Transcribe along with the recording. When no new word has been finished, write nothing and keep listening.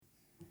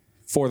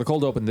For the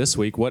cold open this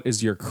week, what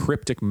is your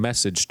cryptic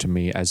message to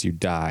me as you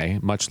die,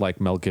 much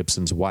like Mel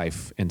Gibson's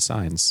wife in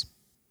Signs?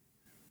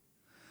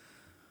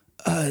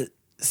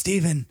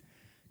 Steven,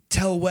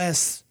 tell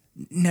Wes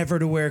never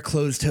to wear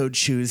closed-toed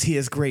shoes. He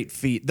has great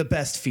feet, the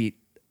best feet,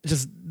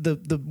 just the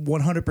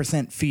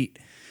 100% feet.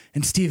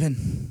 And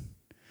Steven,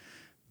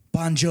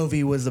 Bon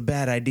Jovi was a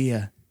bad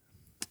idea.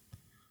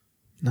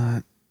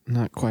 Not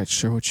quite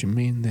sure what you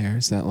mean there.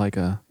 Is that like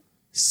a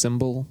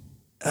symbol?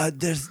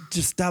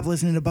 Just stop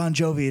listening to Bon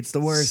Jovi. It's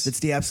the worst. It's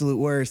the absolute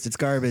worst. It's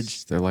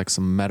garbage. They're like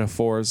some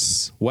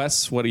metaphors.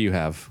 Wes, what do you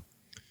have?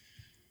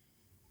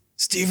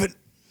 Steven,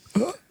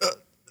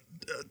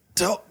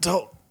 tell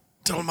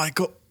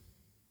Michael.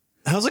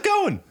 How's it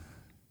going?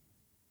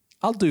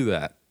 I'll do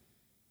that.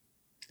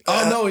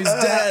 Oh, no, he's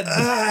dead.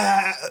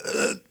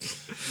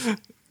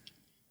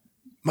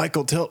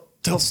 Michael,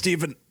 tell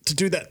Steven to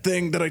do that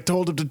thing that I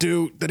told him to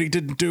do that he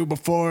didn't do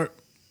before.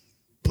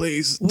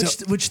 Please.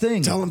 Which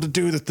thing? Tell him to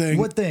do the thing.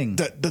 What thing?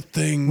 The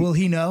thing. Will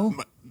he know?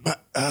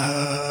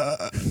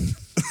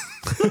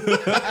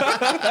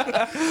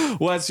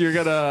 Wes, you're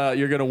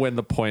gonna win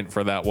the point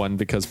for that one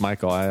because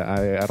Michael,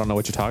 I don't know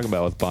what you're talking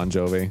about with Bon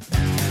Jovi.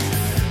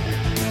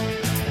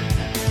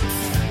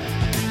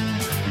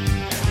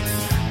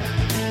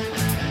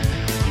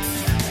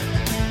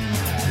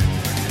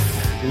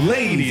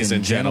 Ladies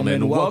and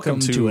gentlemen, welcome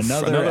to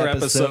another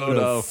episode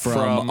of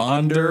From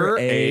Under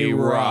a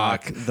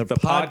Rock, the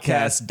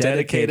podcast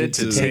dedicated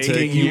to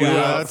taking you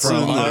out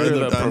from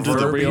under the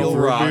proverbial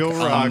rock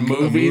on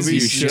movies you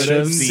should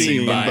have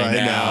seen by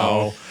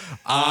now.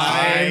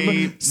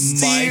 I'm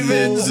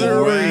Steven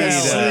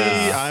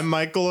Zurita. I'm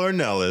Michael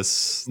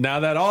Ornelas.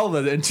 Now that all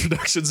the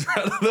introductions are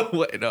out of the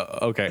way, no,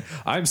 okay.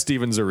 I'm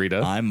Steven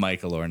Zurita. I'm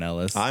Michael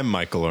Ornelas. I'm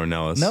Michael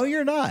Ornelas. No,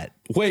 you're not.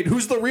 Wait,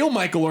 who's the real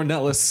Michael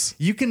Ornelas?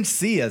 You can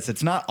see us.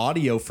 It's not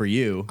audio for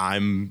you.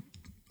 I'm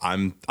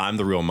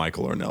the real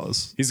Michael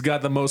Ornelas. He's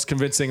got the most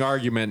convincing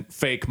argument.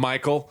 Fake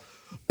Michael.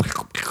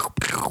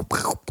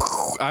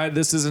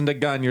 This isn't a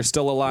gun. You're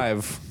still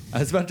alive. I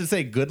was about to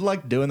say, good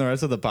luck doing the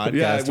rest of the podcast.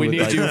 Yeah, we with,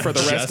 need like, you for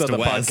the rest just of the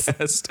Wes.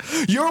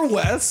 podcast. You're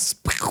Wes.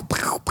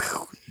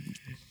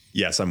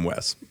 Yes, I'm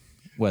Wes.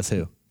 Wes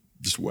who?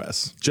 Just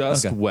Wes.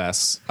 Just Okay.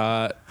 Wes.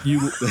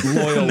 You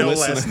loyal No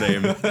listener. last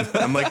name.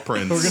 I'm like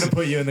Prince. We're going to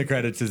put you in the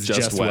credits as Just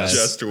just Wes.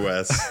 Wes. Just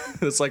Wes.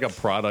 It's like a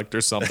product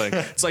or something.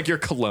 It's like your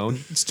cologne.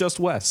 It's just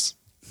Wes.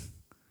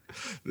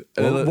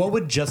 What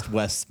would just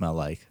Wes smell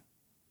like?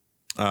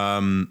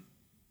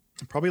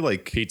 Probably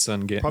like Pizza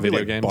and probably video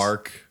like games.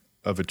 bark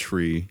of a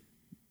tree,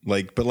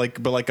 but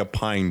like a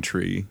pine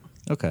tree.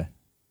 Okay.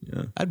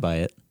 Yeah. I'd buy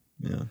it.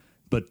 Yeah.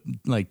 But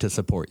like to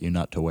support you,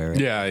 not to wear it.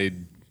 Yeah,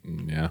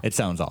 yeah. It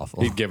sounds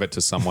awful. He'd give it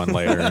to someone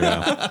later.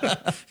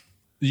 Yeah.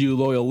 You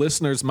loyal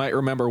listeners might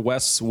remember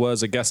Wes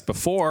was a guest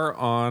before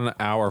on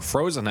our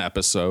Frozen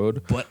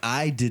episode. But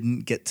I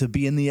didn't get to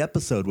be in the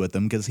episode with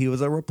him because he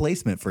was a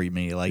replacement for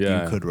me. Like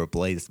Yeah. you could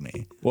replace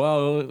me.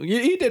 Well,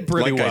 he did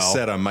pretty Like well. I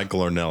said, I'm Michael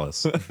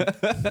Ornelas.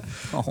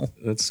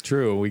 That's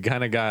true. We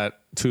kind of got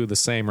two of the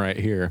same right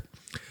here.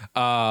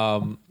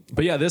 But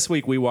yeah, this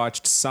week we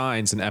watched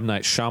Signs, an M.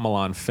 Night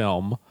Shyamalan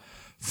film,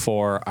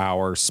 for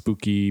our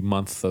spooky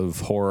month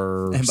of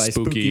horror. And by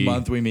spooky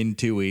month, we mean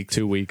 2 weeks.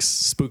 2 weeks.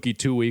 Spooky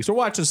 2 weeks. We're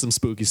watching some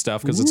spooky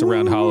stuff because it's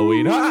around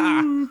Halloween.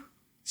 Ah!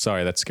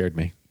 Sorry, that scared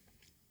me.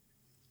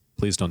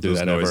 Please don't do Those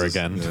that noises,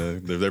 ever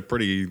again.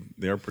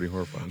 They are pretty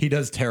horrifying. He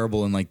does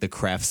terrible in like the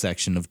craft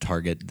section of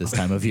Target this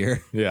time of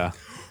year. Yeah.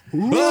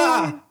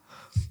 Ah!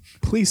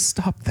 Please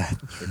stop that.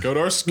 Check out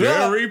our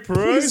scary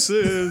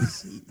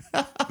prices.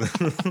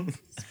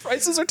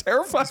 Prices are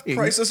terrifying.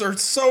 Prices are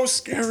so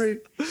scary.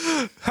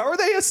 How are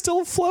they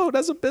still afloat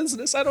as a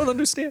business? I don't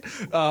understand.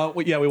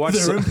 Yeah, we watched.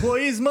 Their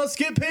employees must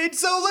get paid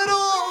so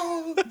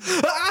little.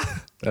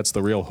 That's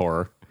the real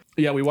horror.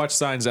 Yeah, we watched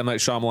Signs, M. Night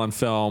Shyamalan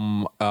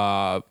film,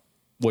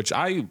 which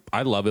I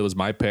love. It was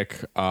my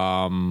pick.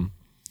 It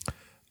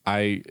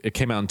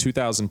came out in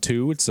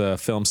 2002. It's a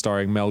film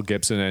starring Mel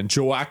Gibson and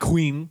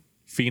Joaquin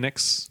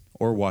Phoenix.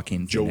 Or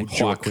Joaquin Phoenix.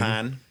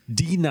 Joaquin.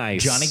 D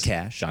Nice. Johnny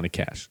Cash. Johnny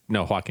Cash.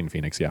 No, Joaquin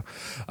Phoenix, yeah.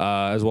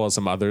 As well as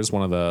some others.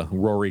 One of the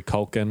Rory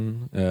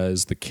Culkin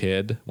is the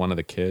kid, one of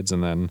the kids,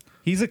 and then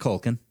He's a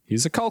Culkin.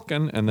 he's a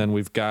Culkin, and then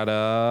we've got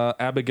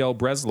Abigail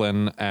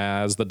Breslin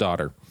as the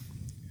daughter.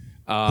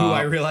 Who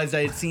I realized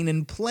I had seen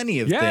in plenty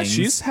of Yeah, things.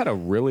 she's had a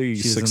really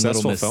She was in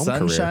successful Little Miss film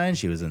Sunshine. career.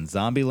 She was in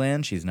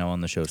Zombieland. She's now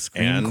on the show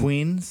Scream And-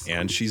 Queens.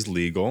 And she's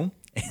legal.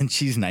 And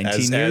she's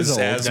 19 years old.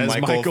 As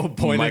Michael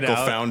pointed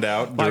out, found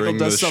out Michael during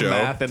does the some show.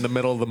 math in the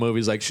middle of the movie.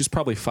 He's like, she's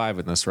probably 5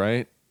 in this,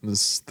 right? This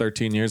is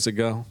 13 years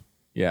ago.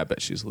 Yeah, I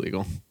bet she's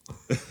legal.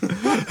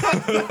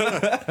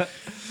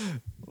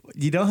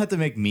 You don't have to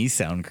make me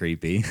sound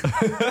creepy.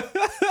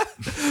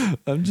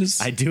 I'm just.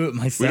 I do it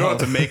myself. We don't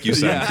have to make you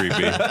sound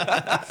creepy.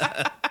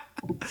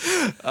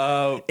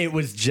 It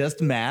was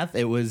just math.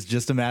 It was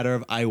just a matter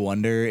of I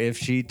wonder if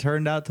she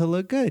turned out to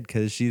look good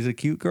because she's a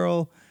cute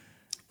girl.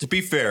 To be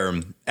fair,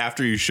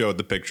 after you showed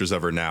the pictures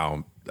of her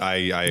now, I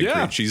agree.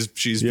 Yeah.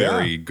 She's Yeah.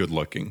 very good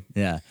looking.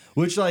 Yeah.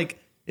 Which like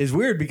is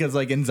weird because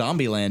like in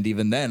Zombieland,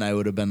 even then I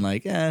would have been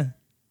like, I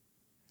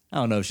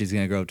don't know if she's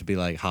gonna grow up to be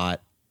like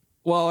hot.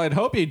 Well, I'd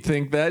hope you'd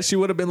think that she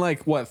would have been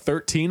like, what,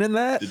 13 in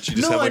that? Did she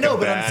just have like a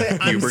bad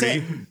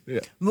puberty?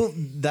 Well,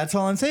 that's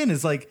all I'm saying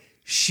is like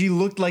she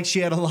looked like she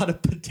had a lot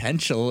of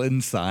potential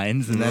in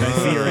Signs, and then I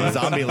see her in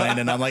Zombieland,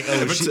 and I'm like, oh,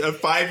 If it's a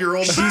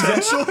 5-year-old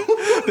potential?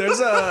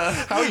 There's a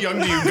How young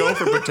do you go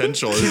for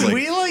potential? It's can like,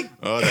 we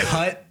that-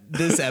 cut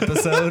this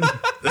episode?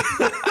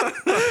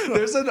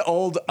 There's an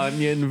old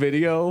Onion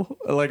video,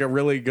 like a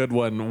really good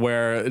one,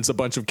 where it's a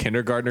bunch of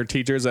kindergartner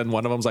teachers, and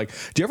one of them's like,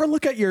 "Do you ever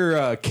look at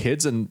your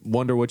kids and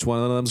wonder which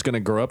one of them's going to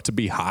grow up to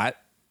be hot?"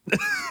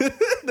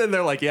 Then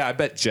they're like, "Yeah, I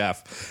bet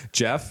Jeff.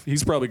 Jeff,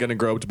 he's probably going to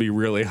grow up to be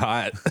really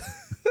hot."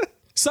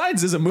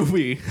 Signs is a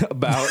movie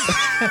about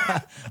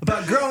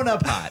About growing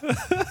up hot.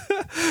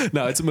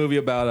 no, it's a movie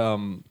about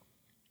an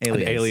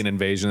Aliens. alien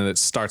invasion, and it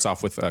starts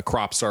off with a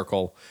crop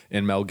circle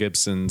in Mel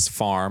Gibson's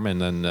farm, and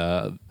then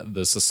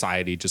the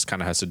society just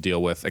kind of has to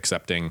deal with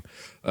accepting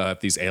if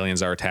these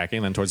aliens are attacking.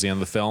 And then towards the end of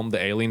the film,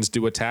 the aliens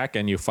do attack,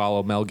 and you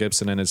follow Mel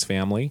Gibson and his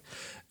family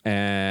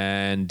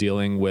and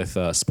dealing with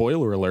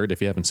spoiler alert if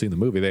you haven't seen the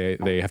movie,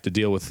 they have to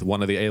deal with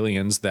one of the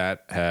aliens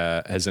that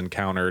has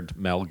encountered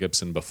Mel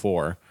Gibson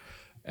before.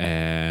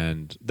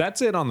 And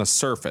that's it on the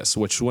surface,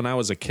 which when I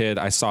was a kid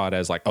I saw it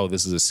as like, oh,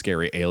 this is a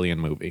scary alien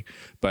movie.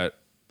 But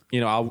you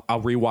know,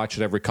 I'll rewatch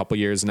it every couple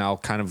years, and I'll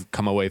kind of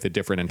come away with a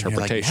different You're like,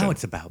 interpretation. now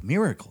it's about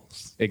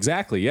miracles.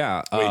 Exactly,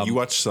 yeah. Wait, you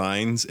watch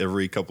Signs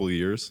every couple of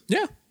years?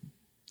 Yeah.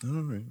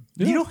 All right.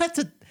 You don't have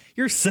to.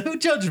 You're so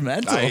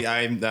judgmental.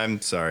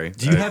 I'm sorry.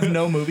 Do you have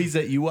no movies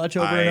that you watch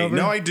over and over?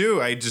 No, I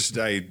do. I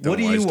don't What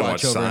do I you just don't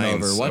watch over and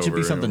Signs over? Watch it be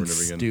over something and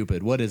over again.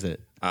 stupid. What is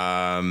it?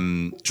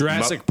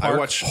 Jurassic I Park,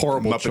 watch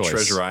horrible Muppet choice.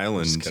 Treasure Just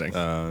Island kidding.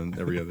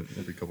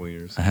 every couple of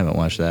years. I haven't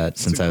watched that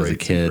since I was a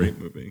It's kid. great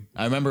movie.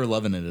 I remember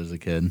loving it as a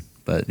kid,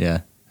 but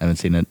yeah, I haven't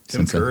seen it Tim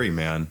since then. Curry,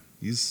 man,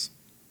 he's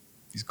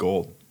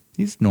gold.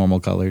 He's normal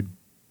colored.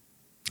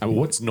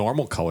 What's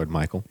normal colored,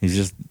 Michael? He's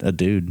just a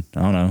dude.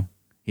 I don't know.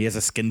 He has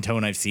a skin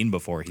tone I've seen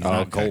before. He's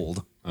not Okay.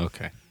 gold.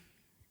 Okay.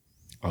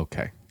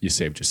 You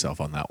saved yourself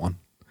on that one.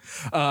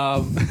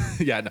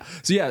 Yeah. No.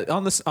 So yeah,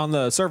 on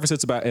the surface,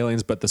 it's about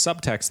aliens, but the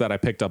subtext that I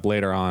picked up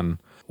later on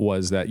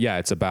was that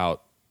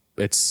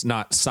it's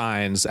not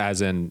signs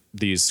as in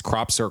these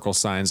crop circle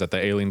signs that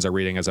the aliens are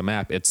reading as a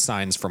map. It's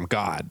signs from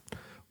God,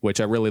 which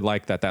I really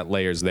like that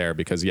layers there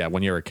because yeah,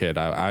 when you're a kid,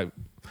 I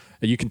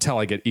you can tell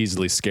I get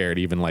easily scared.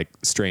 Even like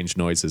strange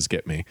noises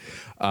get me.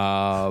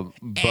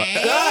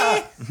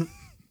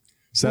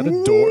 Is that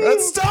a door?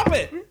 Stop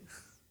it!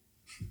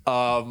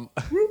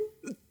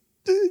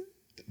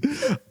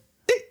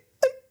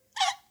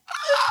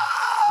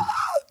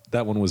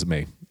 That one was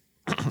me.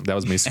 That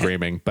was me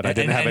screaming, but I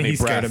didn't have and any he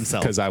scared breath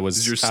himself. because I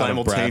was Your out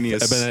of breath.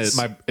 simultaneous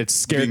It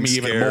scared me Being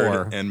even scared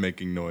more. and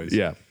making noise.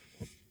 Yeah.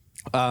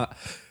 I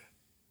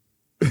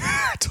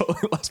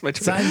totally lost my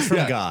train. Signs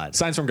from God.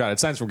 Signs from God.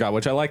 It's signs from God,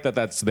 which I like that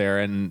that's there.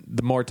 And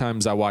the more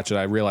times I watch it,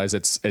 I realize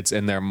it's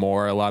in there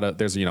more. A lot of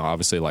there's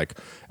obviously like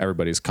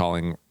everybody's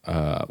calling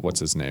what's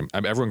his name?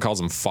 Everyone calls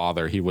him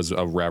Father. He was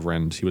a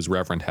reverend. He was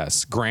Reverend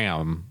Hess.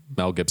 Graham,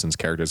 Mel Gibson's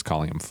character, is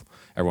calling him.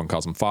 Everyone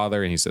calls him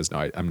Father, and he says,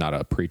 "No, I'm not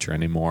a preacher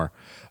anymore."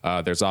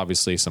 There's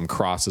obviously some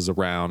crosses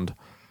around.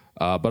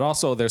 But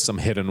also there's some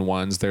hidden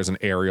ones. There's an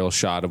aerial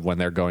shot of when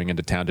they're going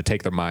into town to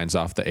take their minds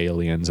off the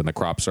aliens and the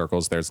crop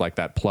circles. There's like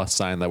that plus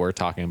sign that we're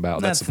talking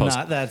about.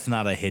 That's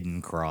not a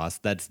hidden cross.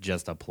 That's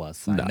just a plus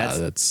sign.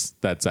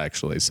 That's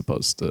actually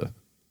supposed to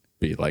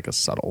be like a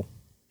subtle.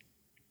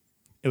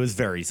 It was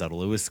very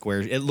subtle. It was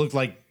square. It looked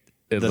like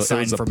It the sign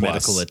was a for plus.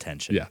 medical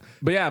attention. Yeah.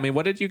 But yeah, I mean,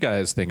 what did you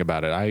guys think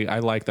about it? I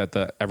like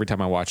that every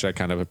time I watch it, I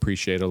kind of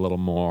appreciate a little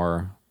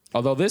more.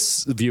 Although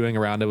this viewing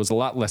around, it was a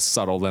lot less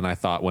subtle than I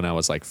thought when I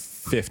was like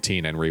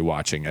 15 and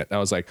rewatching it. I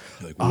was like,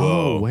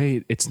 oh,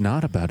 wait, it's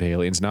not about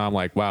aliens. Now I'm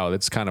like, wow,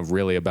 that's kind of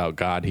really about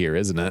God here,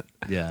 isn't it?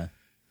 Yeah.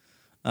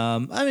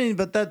 I mean,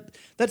 but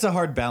that's a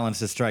hard balance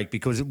to strike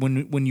because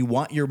when you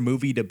want your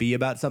movie to be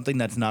about something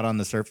that's not on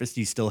the surface,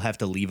 you still have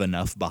to leave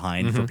enough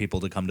behind for people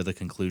to come to the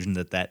conclusion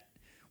that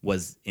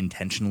was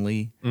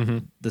intentionally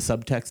the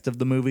subtext of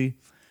the movie.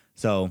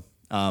 So,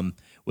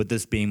 with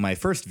this being my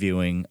first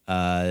viewing,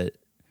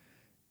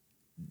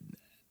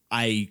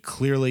 I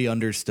clearly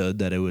understood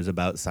that it was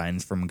about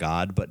signs from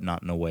God, but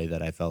not in a way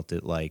that I felt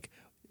it like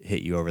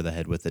hit you over the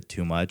head with it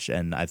too much.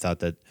 And I thought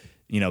that,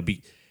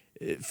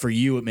 for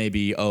you, it may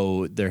be,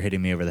 oh, they're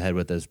hitting me over the head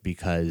with this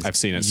because I've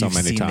seen it so many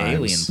you've seen the times.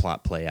 alien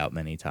plot play out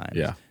many times.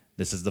 Yeah.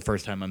 This is the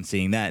first time I'm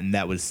seeing that, and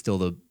that was still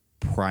the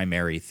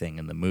primary thing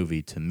in the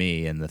movie to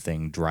me and the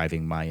thing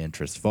driving my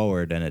interest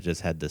forward. And it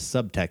just had this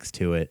subtext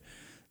to it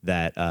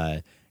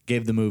that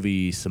gave the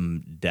movie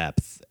some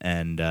depth.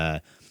 And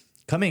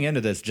coming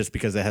into this, just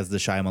because it has the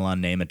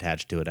Shyamalan name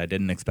attached to it, I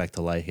didn't expect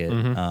to like it.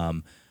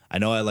 I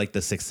know I like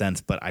The Sixth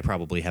Sense, but I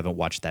probably haven't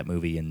watched that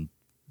movie in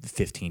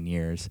 15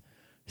 years.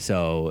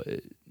 So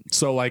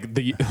like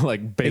basically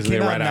it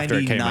came right out after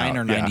it came out.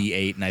 or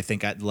 98, and I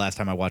think the last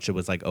time I watched it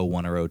was like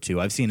 01 or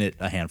 02. I've seen it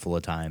a handful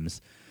of times.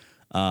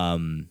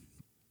 But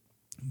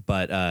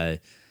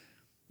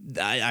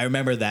I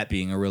remember that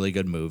being a really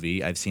good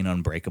movie. I've seen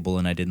Unbreakable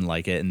and I didn't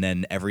like it, and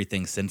then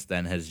everything since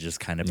then has just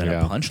kind of been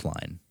a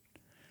punchline.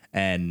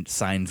 And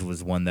Signs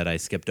was one that I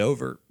skipped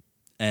over,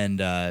 and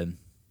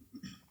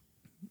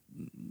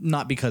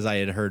not because I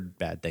had heard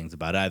bad things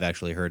about it. I've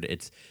actually heard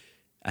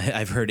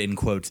I've heard in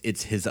quotes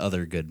it's his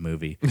other good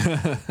movie,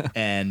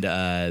 and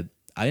I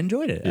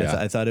enjoyed it. Yeah.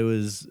 I thought it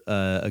was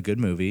a good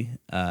movie,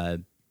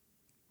 and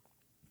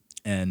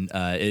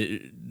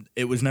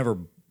it was never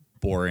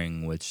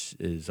boring, which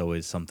is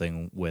always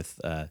something with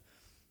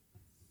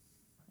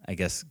I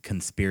guess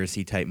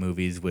conspiracy type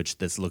movies, which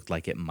this looked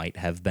like it might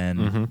have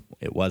been.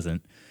 It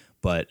wasn't,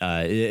 but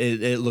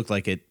it looked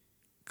like it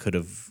could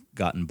have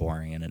gotten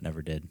boring, and it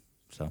never did.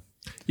 So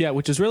Yeah,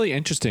 which is really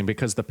interesting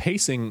because the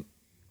pacing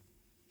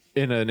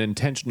in an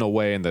intentional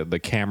way and the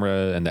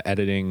camera and the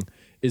editing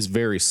is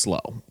very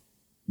slow.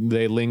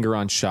 They linger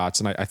on shots,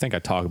 and I think I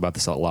talk about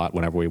this a lot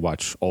whenever we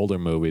watch older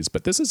movies,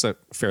 but this is a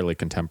fairly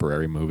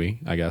contemporary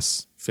movie, I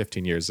guess.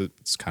 15 years,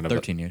 it's kind of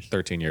 13 years.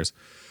 13 years.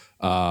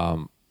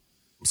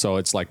 So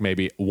it's like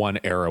maybe one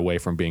era away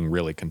from being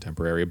really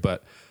contemporary,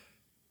 but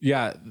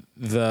yeah,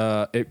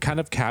 it kind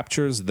of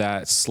captures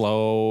that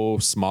slow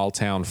small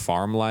town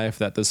farm life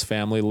that this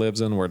family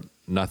lives in, where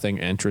nothing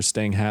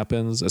interesting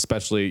happens,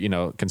 especially,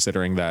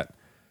 considering that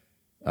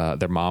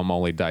their mom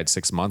only died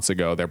 6 months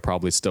ago. They're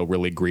probably still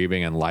really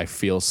grieving, and life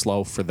feels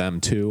slow for them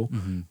too.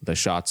 The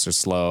shots are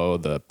slow,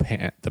 the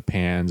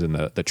pans and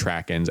the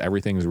track-ins,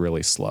 everything's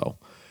really slow,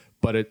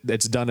 but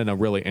it's done in a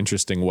really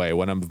interesting way.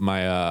 One of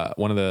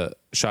the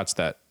shots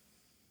that,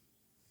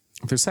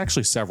 there's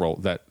actually several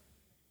that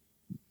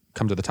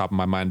come to the top of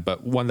my mind,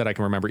 but one that I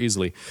can remember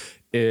easily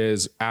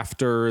is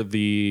after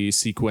the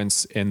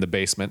sequence in the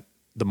basement.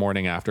 The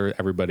morning after,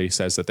 everybody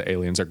says that the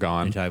aliens are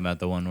gone. you're talking about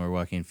the one where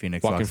Joaquin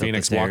Phoenix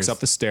walks up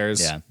the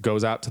stairs, Yeah.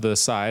 goes out to the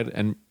side,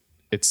 and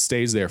it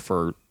stays there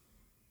for,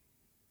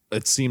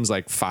 it seems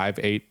like 5,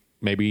 8,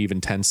 maybe even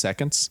 10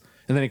 seconds.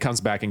 And then he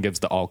comes back and gives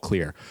the all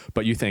clear.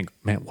 But you think,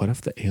 man, what if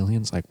the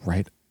alien's like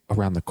right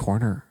around the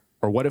corner?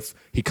 Or what if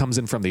he comes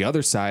in from the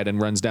other side and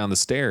runs down the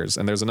stairs?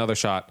 And there's another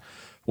shot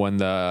when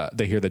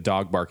they hear the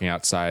dog barking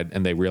outside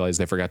and they realize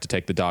they forgot to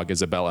take the dog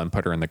Isabella and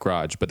put her in the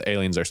garage, but the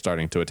aliens are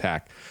starting to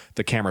attack.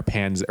 The camera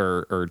pans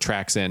or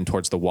tracks in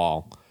towards the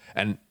wall.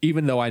 And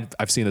even though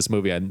I've seen this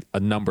movie a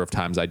number of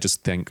times, I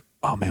just think,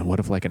 oh man, what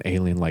if like an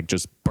alien like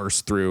just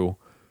bursts through,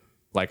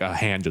 like a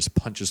hand just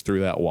punches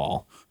through that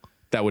wall?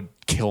 That would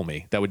kill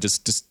me. That would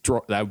just destroy.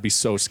 That would be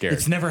so scary.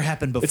 It's never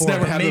happened before. It's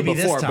never but happened maybe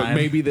before, this but time.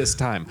 maybe this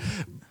time.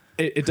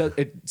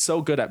 It's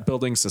so good at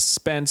building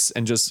suspense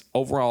and just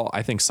overall,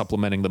 I think,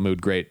 supplementing the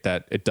mood great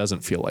that it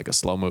doesn't feel like a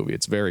slow movie.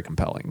 It's very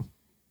compelling.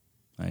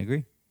 I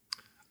agree.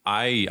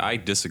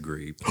 I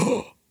disagree.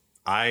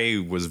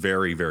 I was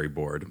very, very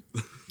bored.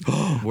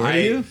 Were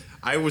you?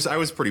 I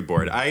was pretty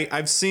bored.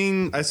 I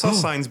saw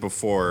Signs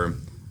before.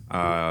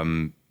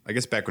 I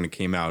guess back when it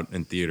came out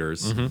in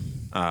theaters.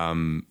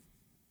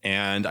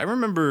 And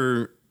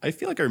I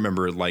feel like I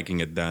remember liking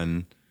it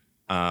then.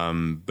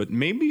 But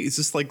maybe it's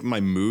just like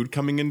my mood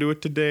coming into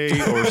it today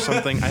or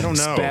something. I don't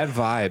know. Bad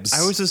vibes.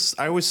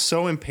 I was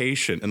so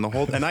impatient, and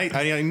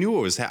I knew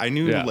it was. I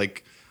knew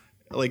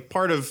like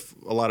part of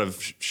a lot of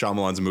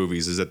Shyamalan's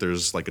movies is that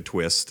there's like a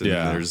twist, and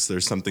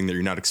there's something that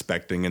you're not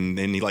expecting, and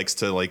then he likes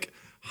to like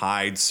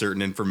hide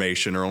certain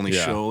information or only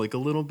show like a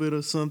little bit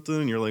of something,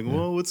 and you're like,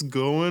 whoa, what's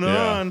going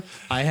on?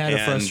 I had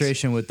a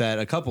frustration with that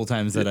a couple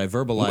times that I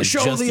verbalized.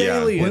 Show the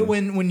alien.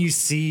 When you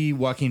see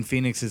Joaquin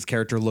Phoenix's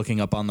character looking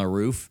up on the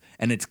roof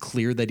and it's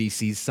clear that he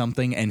sees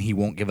something and he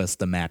won't give us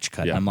the match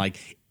cut. Yeah. I'm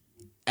like,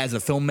 as a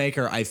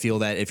filmmaker, I feel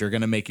that if you're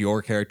going to make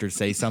your character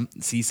see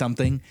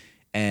something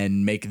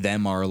and make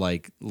them our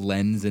like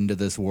lens into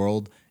this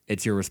world,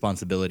 it's your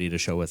responsibility to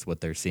show us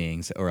what they're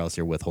seeing, or else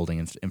you're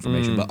withholding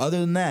information. But other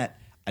than that,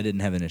 I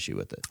didn't have an issue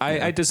with it.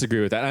 I disagree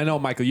with that. I know,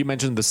 Michael, you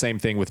mentioned the same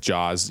thing with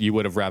Jaws. You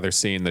would have rather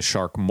seen the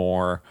shark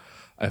more,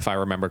 if I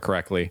remember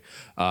correctly,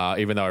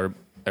 even though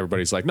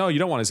everybody's like, no, you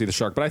don't want to see the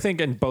shark. But I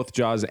think in both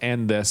Jaws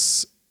and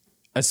this,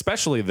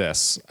 especially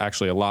this,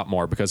 actually a lot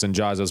more, because in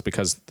Jaws it was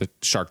because the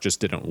shark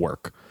just didn't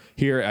work.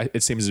 Here,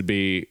 it seems to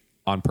be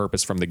on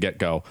purpose from the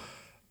get-go.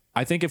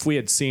 I think if we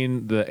had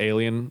seen the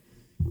alien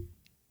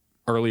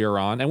earlier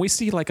on, and we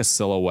see like a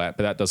silhouette,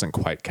 but that doesn't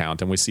quite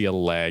count, and we see a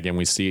leg and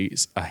we see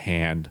a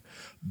hand,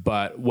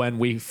 but when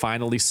we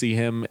finally see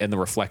him in the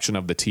reflection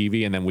of the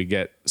TV, and then we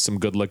get some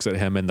good looks at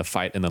him in the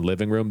fight in the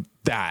living room,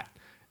 that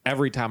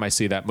every time I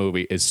see that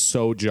movie is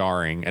so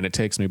jarring, and it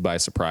takes me by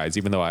surprise,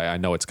 even though I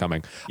know it's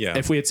coming. Yeah.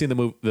 If we had seen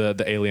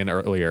the alien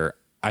earlier,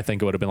 I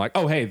think it would have been like,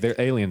 oh hey, there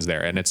aliens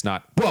there, and it's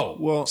not. Whoa,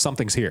 well,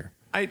 something's here.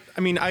 I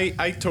mean,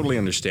 I totally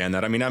understand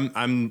that. I mean,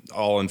 I'm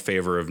all in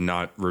favor of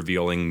not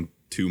revealing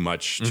too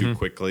much too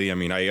quickly. I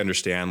mean, I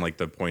understand like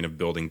the point of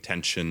building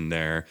tension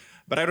there,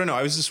 but I don't know.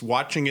 I was just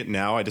watching it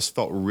now. I just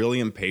felt really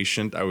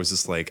impatient. I was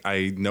just like,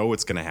 I know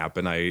what's going to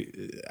happen.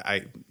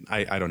 I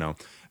don't know.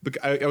 But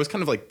I was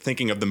kind of like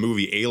thinking of the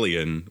movie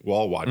Alien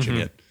while watching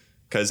it.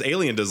 because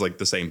Alien does like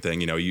the same thing.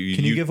 You know, Can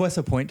you give Wes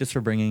a point just for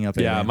bringing up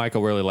Yeah, Alien?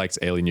 Michael really likes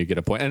Alien. You get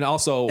a point. And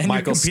also, And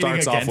Michael you're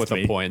competing starts off with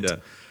against a point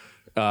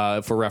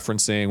for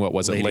referencing, what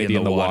was it, Lady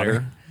in the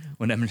Water?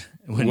 When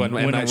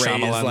When Night Ray is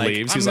Shyamalan like,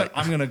 leaves,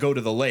 I'm gonna go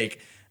to the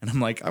lake, and I'm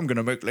like, I'm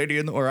gonna make Lady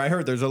in the, or I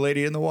heard there's a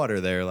lady in the water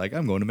there. Like,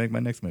 I'm going to make my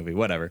next movie.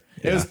 Whatever.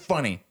 It was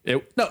funny.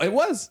 It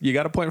was. You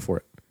got a point for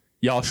it.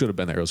 Y'all should have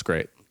been there. It was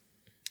great.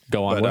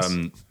 Go on, Wes.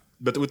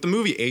 But with the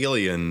movie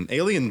Alien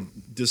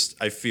just,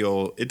 I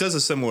feel it does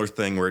a similar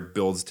thing where it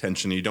builds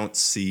tension. You don't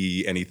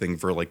see anything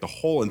for like the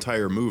whole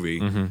entire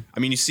movie. I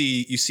mean, you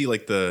see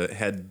like the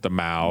head, The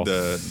mouth,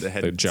 the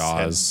head, the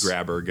jaws, head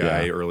grabber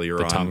guy earlier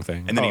the on, tongue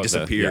thing. and then he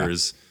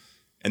disappears.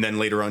 And then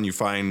later on, you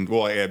find,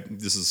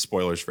 this is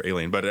spoilers for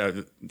Alien,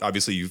 but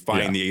obviously you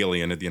find the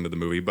alien at the end of the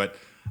movie. But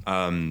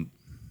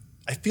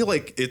I feel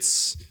like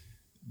it's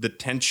the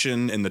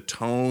tension and the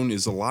tone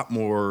is a lot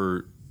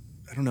more.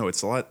 I don't know.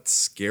 It's a lot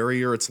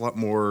scarier. It's a lot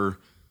more.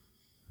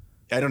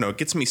 I don't know. It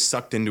gets me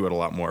sucked into it a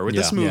lot more. With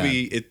this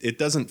movie, it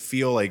doesn't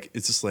feel like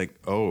it's just like,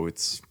 oh,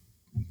 it's.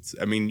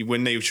 I mean,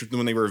 when they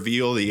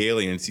reveal the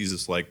aliens, he's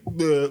just like,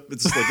 bleh.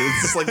 It's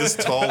just like this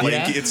tall,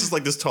 lanky. It's just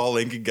like this tall,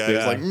 lanky guy.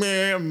 Who's like,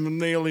 man, I'm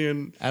an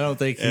alien. I don't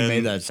think he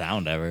made that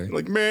sound ever.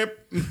 Like, man.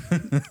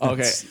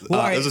 Okay.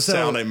 There's a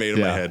sound I made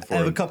in my head for I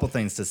have him. a couple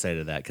things to say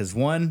to that because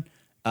one,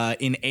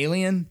 in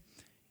Alien,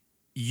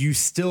 you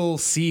still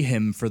see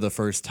him for the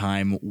first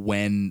time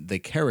when the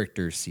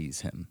character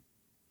sees him.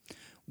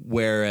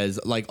 Whereas,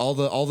 like all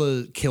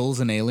the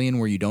kills in Alien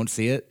where you don't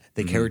see it,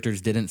 the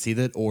characters didn't see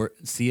it,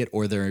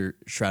 or they're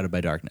shrouded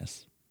by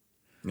darkness.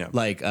 Yeah.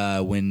 Like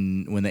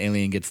when the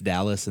alien gets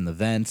Dallas in the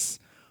vents,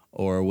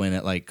 or when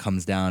it like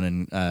comes down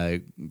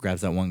and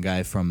grabs that one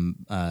guy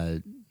from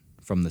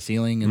the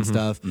ceiling and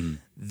stuff.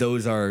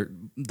 Those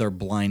they're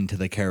blind to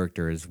the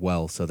character as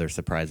well, so they're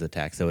surprise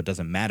attacks. So it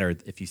doesn't matter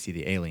if you see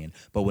the alien.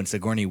 But when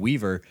Sigourney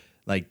Weaver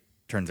like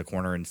turns a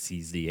corner and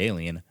sees the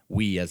alien,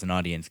 we as an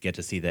audience get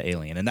to see the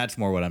alien, and that's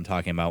more what I'm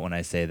talking about when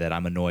I say that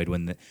I'm annoyed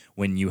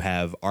when you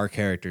have our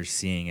characters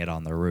seeing it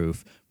on the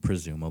roof,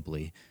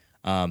 presumably.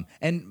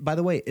 And by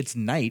the way, it's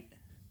night.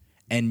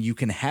 And you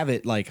can have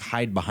it like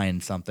hide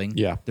behind something.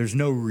 Yeah. There's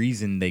no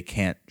reason they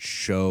can't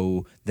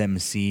show them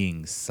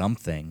seeing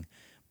something.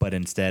 But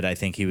instead, I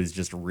think he was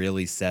just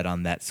really set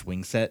on that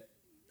swing set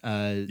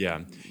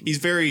He's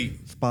very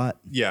spot.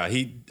 Yeah, I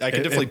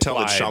can definitely tell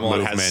that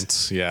Shyamalan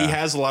has he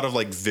has a lot of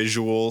like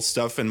visual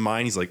stuff in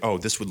mind. He's like, oh,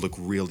 this would look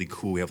really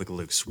cool. We have like a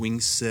little swing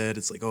set.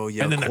 It's like, oh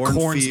yeah, and then the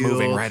corn's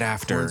moving right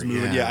after.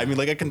 Yeah, I mean,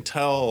 like I can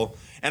tell,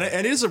 and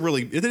it is a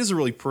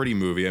really pretty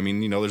movie. I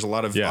mean, you know, there's a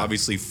lot of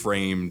obviously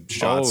framed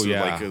shots.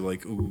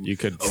 Like ooh, you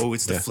could. Oh,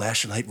 it's the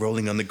flashlight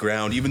rolling on the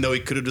ground, even though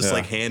he could have just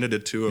like handed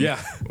it to him. Yeah,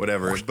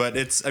 whatever. But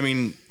it's, I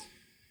mean,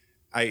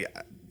 I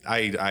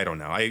don't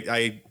know.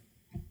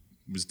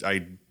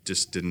 I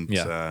just didn't.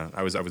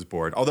 I was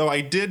bored. Although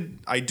I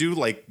do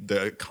like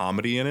the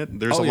comedy in it.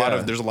 There's a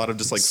lot of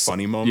just like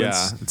funny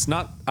moments. Yeah, it's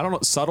not. I don't know.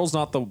 Subtle's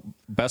not the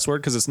best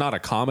word because it's not a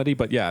comedy.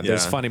 But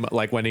there's funny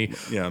like when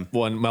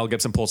Mel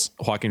Gibson pulls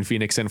Joaquin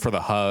Phoenix in for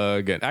the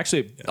hug, and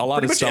actually a lot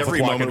Pretty of stuff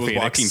every with moment with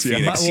Joaquin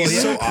Phoenix. Yeah.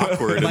 He's so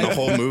awkward in the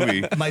whole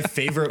movie. My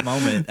favorite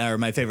moment, or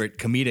my favorite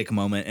comedic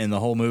moment in the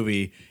whole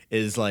movie,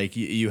 is like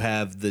you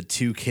have the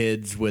two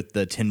kids with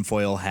the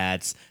tinfoil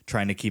hats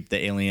trying to keep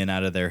the alien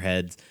out of their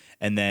heads.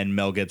 And then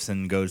Mel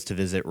Gibson goes to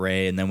visit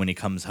Ray, and then when he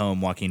comes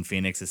home, Joaquin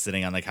Phoenix is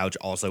sitting on the couch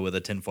also with a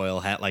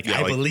tinfoil hat. Like,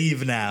 I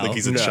believe now. Like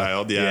he's a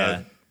child,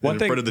 One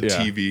thing, in front of the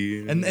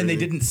TV. And they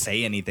didn't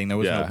say anything. There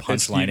was no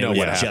punchline. It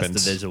was just the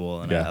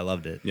visual, and I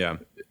loved it. Yeah.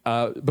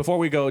 Before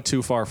we go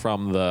too far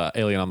from the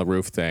alien on the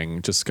roof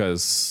thing, just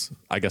because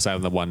I guess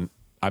I'm the one.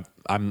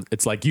 I'm.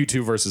 It's like you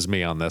two versus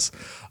me on this.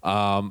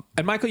 And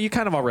Michael, you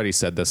kind of already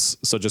said this,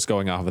 so just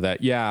going off of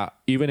that,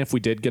 even if we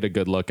did get a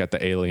good look at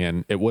the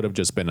alien, it would have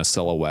just been a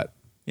silhouette.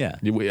 Yeah,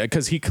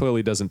 because he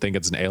clearly doesn't think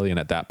it's an alien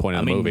at that point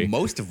in the movie.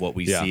 Most of what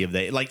we see of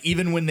the, like,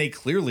 even when they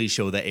clearly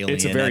show the alien,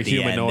 it's a very at the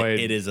humanoid. End,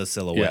 it is a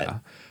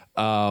silhouette.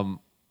 Yeah.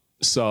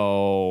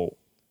 So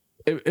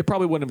it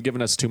probably wouldn't have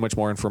given us too much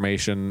more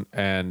information.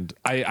 And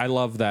I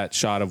love that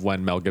shot of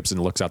when Mel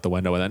Gibson looks out the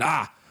window and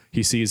then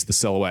he sees the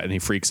silhouette and he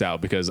freaks out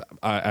because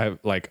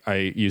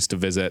I used to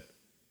visit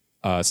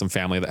some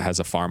family that has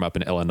a farm up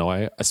in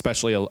Illinois,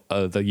 especially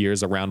the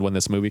years around when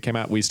this movie came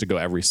out. We used to go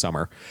every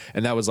summer.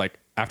 And that was like,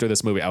 after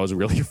this movie, I was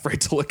really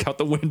afraid to look out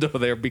the window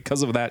there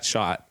because of that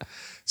shot.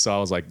 So I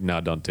was like, no,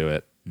 don't do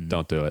it.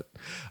 Don't do it.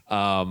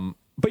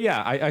 But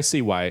yeah, I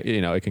see why,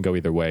 it can go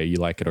either way. You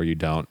like it or you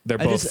don't. They're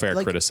both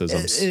fair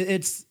criticisms.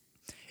 It's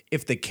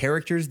if the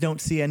characters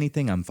don't see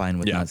anything, I'm fine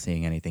with not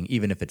seeing anything,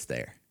 even if it's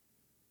there.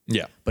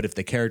 Yeah. But if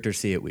the characters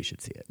see it, we should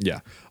see it.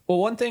 Yeah. Well,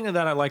 one thing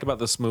that I like about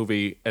this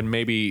movie, and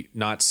maybe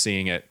not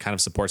seeing it kind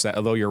of supports that,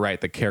 although you're right,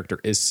 the character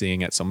is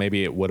seeing it, so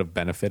maybe it would have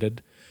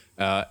benefited.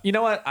 You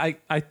know what?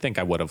 I think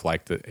I would have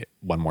liked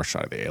one more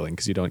shot of the alien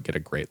because you don't get a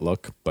great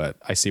look, but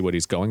I see what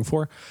he's going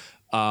for.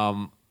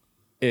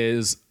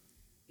 Is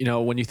you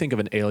know, when you think of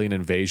an alien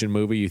invasion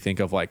movie, you think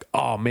of like,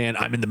 oh man,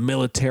 I'm in the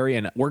military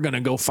and we're going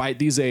to go fight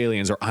these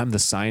aliens, or I'm the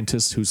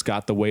scientist who's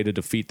got the way to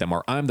defeat them,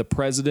 or I'm the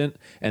president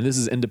and this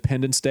is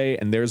Independence Day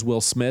and there's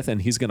Will Smith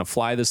and he's going to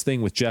fly this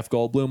thing with Jeff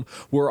Goldblum.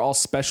 We're all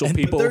special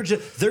people. But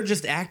they're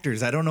just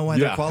actors. I don't know why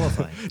they're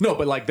qualified. No,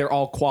 but like they're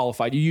all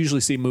qualified. You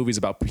usually see movies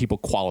about people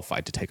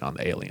qualified to take on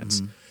the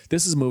aliens. Mm-hmm.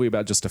 This is a movie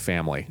about just a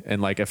family.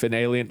 And like if an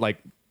alien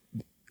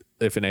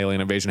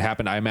invasion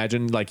happened, I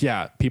imagine like,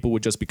 yeah, people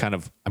would just be kind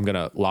of, I'm going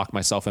to lock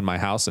myself in my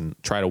house and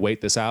try to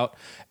wait this out.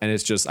 And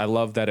it's just, I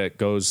love that it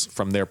goes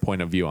from their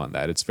point of view on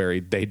that. It's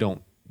very, they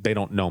don't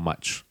know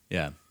much.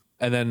 Yeah.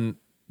 And then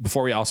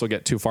before we also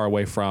get too far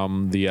away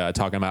from the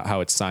talking about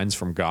how it's signs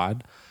from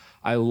God,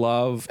 I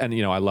loved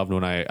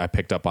when I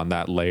picked up on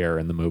that layer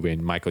in the movie.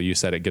 And Michael, you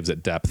said it gives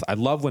it depth. I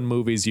love when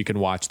movies, you can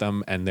watch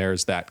them and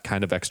there's that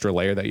kind of extra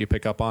layer that you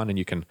pick up on and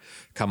you can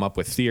come up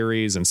with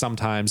theories. And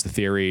sometimes the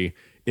theory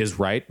is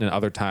right and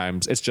other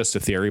times it's just a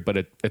theory, but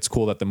it's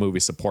cool that the movie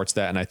supports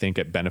that, and I think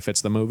it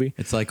benefits the movie.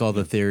 It's like all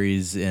the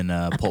theories in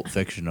Pulp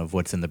Fiction of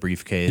what's in the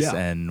briefcase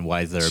and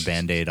why is there a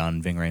Band-Aid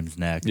on Ving Rhames'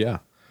 neck. Yeah.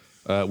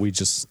 We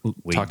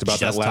talked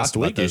about that last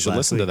week. You should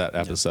listen to that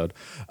episode.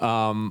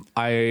 Yeah.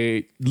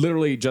 I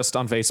literally just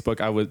on Facebook,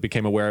 I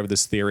became aware of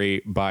this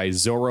theory by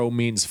Zorro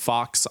Means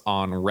Fox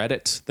on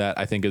Reddit that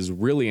I think is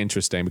really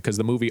interesting because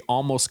the movie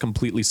almost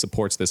completely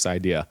supports this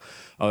idea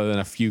other than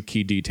a few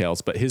key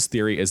details. But his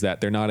theory is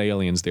that they're not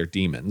aliens, they're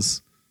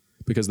demons,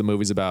 because the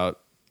movie's about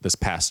this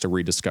pastor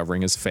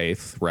rediscovering his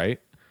faith, right?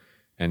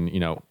 And, you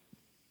know,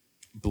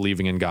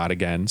 believing in God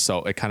again.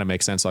 So it kind of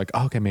makes sense. Like,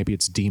 oh, okay, maybe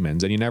it's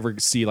demons. And you never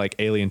see like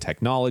alien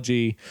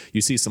technology.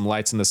 You see some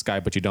lights in the sky,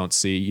 but you don't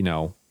see, you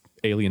know,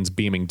 aliens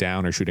beaming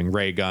down or shooting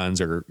ray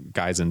guns or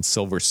guys in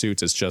silver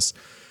suits. It's just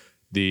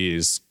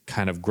these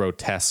kind of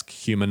grotesque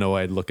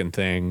humanoid looking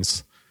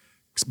things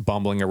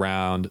bumbling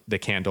around. They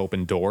can't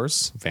open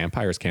doors.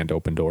 Vampires can't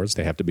open doors.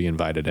 They have to be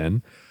invited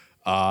in.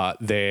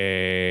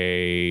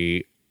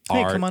 Hey,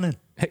 come on in.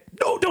 Hey,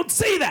 no, don't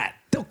say that.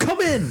 They'll come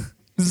in.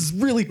 This is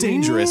really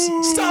dangerous.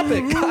 Stop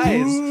it,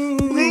 guys.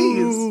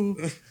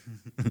 Please.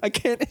 I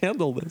can't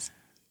handle this.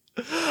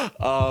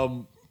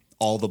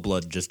 All the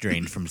blood just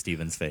drained from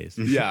Steven's face.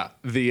 Yeah,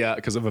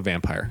 because of a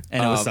vampire.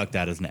 And it was sucked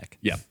out his neck.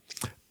 Yeah.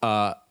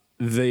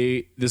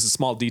 This is a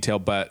small detail,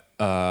 but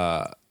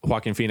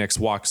Joaquin Phoenix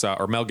walks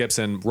out, or Mel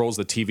Gibson rolls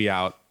the TV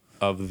out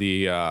of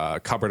the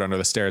cupboard under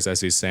the stairs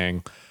as he's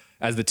saying,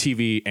 as the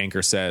TV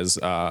anchor says,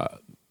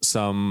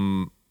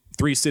 some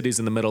 3 cities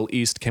in the Middle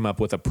East came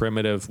up with a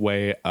primitive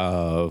way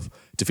of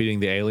defeating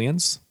the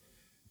aliens.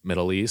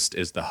 Middle East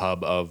is the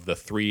hub of the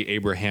 3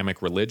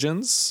 Abrahamic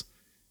religions,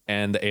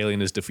 and the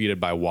alien is defeated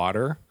by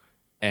water.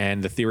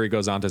 And the theory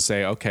goes on to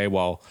say, okay,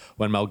 well,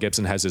 when Mel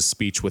Gibson has his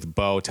speech with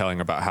Bo telling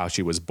her about how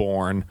she was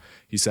born,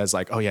 he says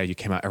like, oh yeah, you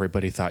came out,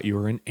 everybody thought you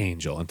were an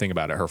angel. And think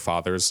about it, her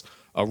father's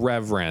a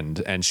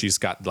reverend, and she's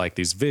got like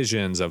these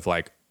visions of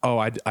like, oh,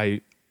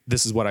 I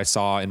this is what I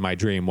saw in my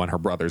dream when her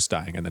brother's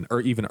dying. And then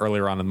even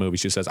earlier on in the movie,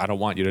 she says, I don't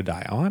want you to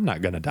die. Oh, I'm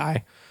not going to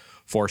die.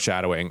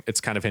 Foreshadowing.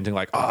 It's kind of hinting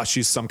like, oh,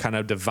 she's some kind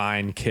of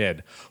divine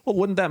kid. Well,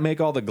 wouldn't that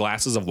make all the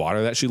glasses of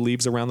water that she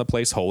leaves around the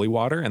place holy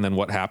water? And then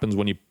what happens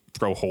when you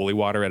throw holy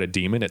water at a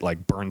demon? It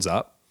like burns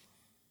up.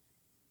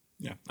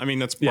 Yeah. I mean,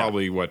 that's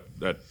probably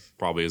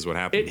probably is what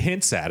happened. It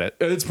hints at it.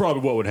 It's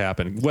probably what would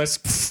happen.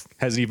 Wes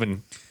has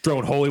even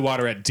thrown holy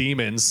water at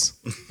demons.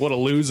 What a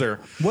loser.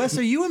 Wes,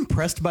 are you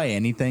impressed by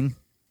anything?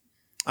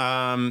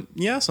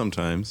 Yeah,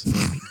 sometimes.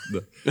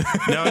 No.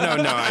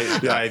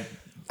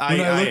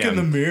 I look in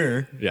the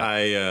mirror. Yeah.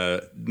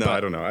 I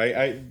don't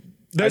know.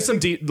 There's some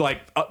deep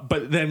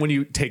but then when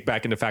you take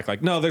back into fact,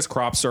 like, no, there's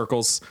crop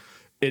circles.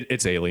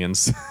 It's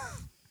aliens.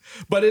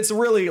 But it's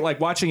really like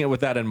watching it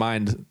with that in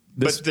mind.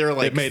 But they're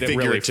like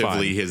figuratively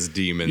really his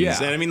demons. Yeah.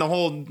 And I mean, the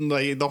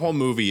whole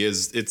movie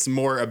it's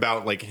more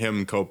about like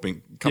him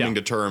coming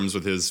to terms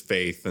with his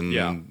faith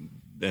and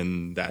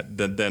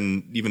that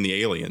than even the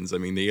aliens. I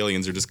mean, the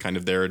aliens are just kind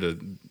of there to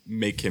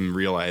make him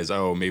realize,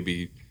 oh,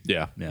 maybe,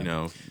 you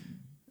know.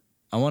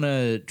 I want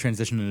to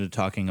transition into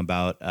talking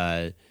about,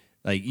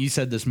 like you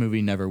said, this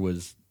movie never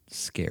was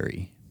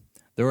scary.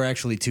 There were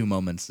actually 2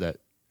 moments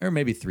or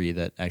maybe 3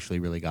 that actually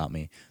really got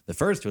me. The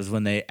first was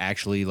when they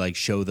actually like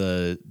show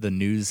the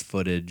news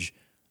footage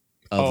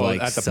of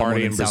like at the someone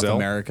party in South Brazil?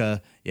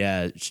 America.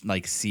 Yeah,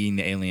 like seeing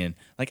the alien.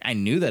 Like I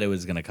knew that it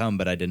was going to come,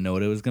 but I didn't know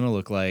what it was going to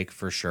look like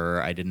for sure.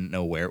 I didn't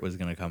know where it was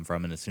going to come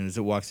from. And as soon as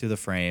it walks through the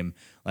frame,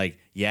 like,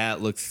 yeah,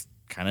 it looks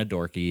kind of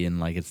dorky and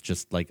like it's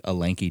just like a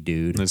lanky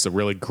dude. It's a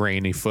really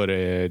grainy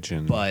footage,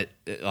 But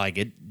like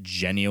it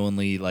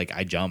genuinely, like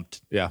I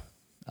jumped. Yeah.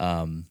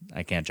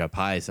 I can't jump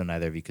high, so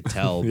neither of you could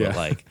tell, but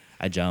like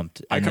I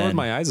jumped. I covered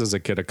my eyes as a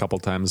kid a couple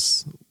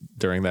times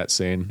during that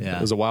scene. Yeah.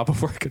 It was a while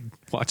before I could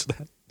watch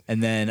that.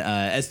 And then,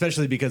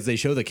 especially because they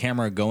show the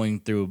camera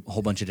going through a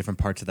whole bunch of different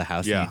parts of the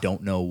house, and you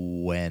don't know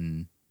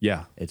when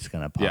it's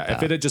going to pop out.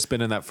 If it had just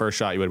been in that first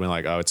shot, you would have been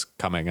like, oh, it's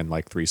coming in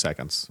like 3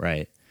 seconds.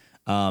 Right.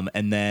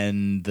 And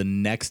then the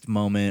next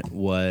moment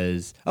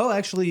was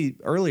actually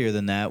earlier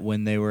than that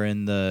when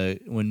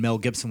Mel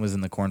Gibson was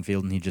in the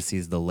cornfield and he just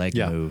sees the leg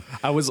move.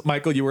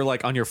 Michael, you were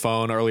like on your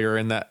phone earlier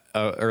in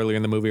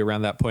the movie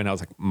around that point. I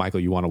was like, Michael,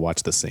 you want to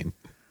watch this scene?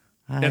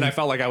 And I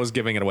felt like I was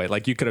giving it away.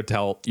 Like you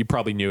you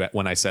probably knew it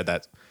when I said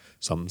that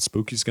something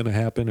spooky's going to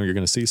happen or you're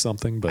going to see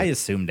something. But I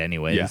assumed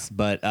anyways. Yeah.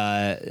 But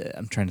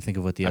I'm trying to think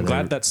of what the other. I'm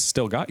glad that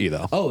still got you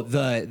though. Oh,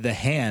 the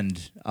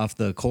hand off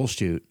the coal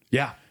chute.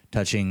 Yeah,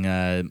 touching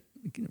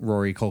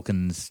Rory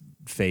Culkin's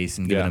face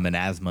and giving him an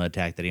asthma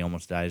attack that he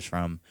almost dies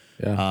from.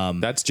 Yeah.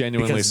 That's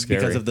genuinely scary.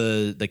 Because of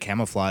the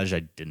camouflage, I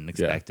didn't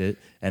expect it.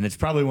 And it's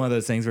probably one of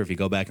those things where if you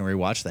go back and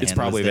rewatch the hand,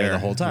 probably was there the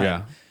whole time.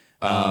 Yeah.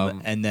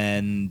 And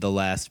then the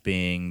last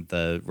being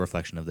the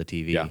reflection of the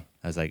TV. Yeah.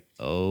 I was like,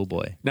 oh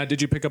boy. Now,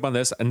 did you pick up on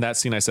this? And that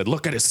scene, I said,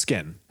 look at his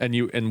skin.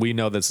 And we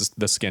know this is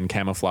the skin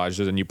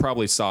camouflages. And you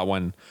probably saw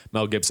when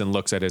Mel Gibson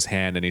looks at his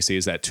hand and he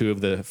sees that two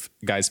of the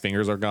guy's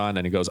fingers are gone.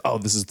 And he goes, oh,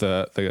 this is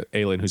the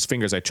alien whose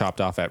fingers I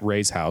chopped off at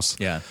Ray's house.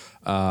 Yeah.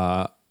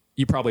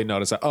 You probably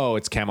noticed that,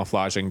 it's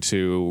camouflaging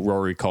to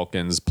Rory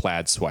Culkin's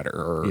plaid sweater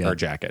or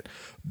jacket.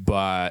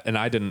 And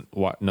I didn't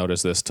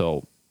notice this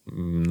till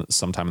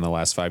sometime in the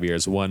last 5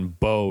 years. When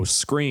Bo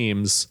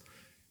screams,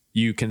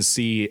 you can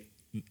see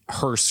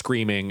her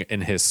screaming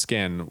in his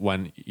skin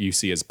when you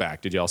see his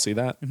back. Did y'all see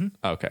that? Mm-hmm.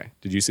 Okay.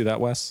 Did you see that,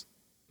 Wes?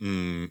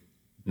 No.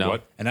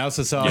 What? And I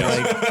also saw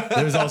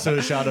there was also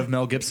a shot of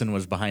Mel Gibson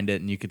was behind it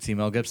and you could see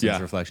Mel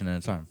Gibson's reflection in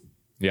its arm.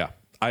 Yeah.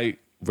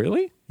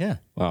 Really? Yeah.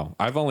 Wow.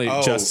 I've only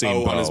just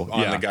seen Bo.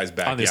 On the guy's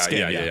back. On his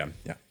skin.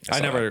 Yeah. I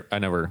never,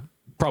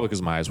 probably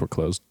because my eyes were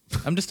closed.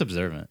 I'm just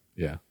observant.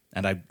 Yeah.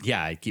 And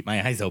I keep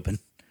my eyes open.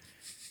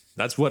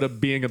 That's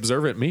what being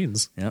observant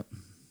means. Yep.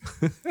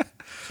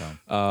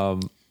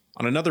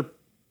 On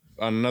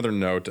another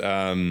note,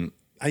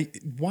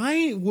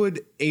 why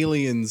would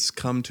aliens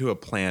come to a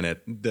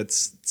planet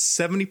that's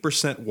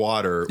 70%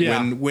 water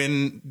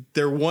when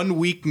their one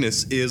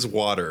weakness is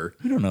water?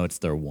 We don't know it's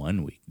their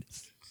one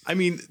weakness. I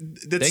mean,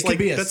 that's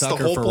the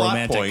whole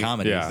plot point.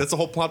 Yeah. That's the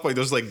whole plot point.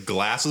 There's like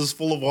glasses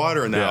full of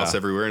water in the house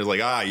everywhere, and it's like,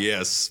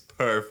 yes,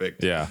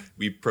 perfect. Yeah,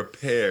 we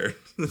prepared.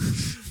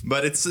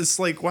 But it's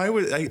like, why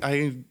would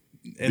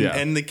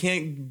and they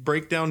can't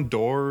break down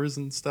doors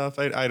and stuff.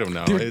 I don't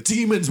know. They're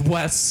demons,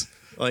 Wes.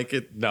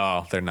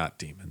 No, they're not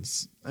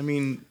demons. I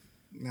mean,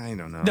 I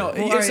don't know. No,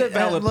 it's a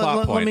valid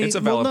plot point. It's a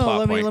valid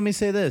plot point. Let me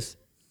say this.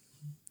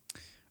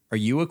 Are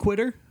you a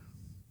quitter?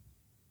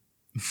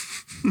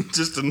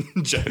 Just in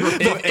general.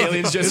 If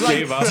aliens just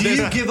gave up. Do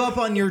you give up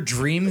on your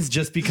dreams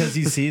just because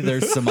you see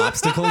there's some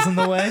obstacles in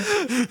the way?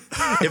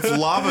 If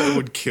lava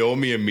would kill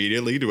me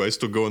immediately, do I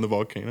still go in the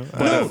volcano?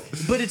 No,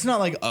 but it's not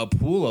like a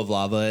pool of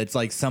lava. It's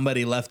like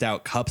somebody left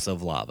out cups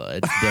of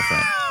lava. It's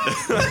different.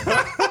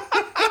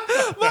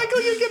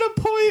 Michael, you get a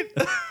point.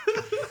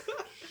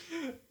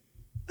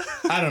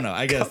 I don't know.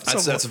 I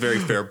guess that's a very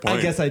fair point.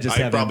 I guess I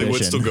probably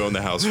would still go in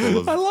the house full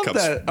of I love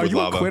cups that. Are with you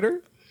lava. a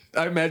quitter?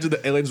 I imagine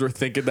the aliens were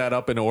thinking that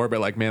up in orbit,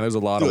 like, man, there's a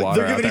lot of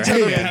water They're out giving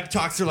there. each other pep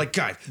talks. They're like,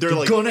 guys, they're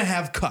like, gonna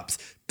have cups.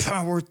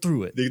 Power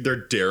through it.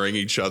 They're daring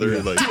each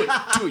other. Like,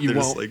 do it. You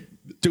won't. Like,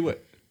 do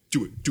it.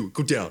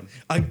 Go down.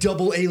 A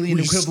double alien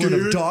equivalent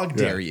of dog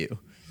dare you.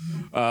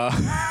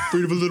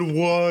 Afraid of a little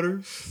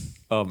water.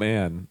 Oh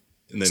man.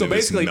 And then so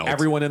basically,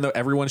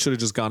 everyone should have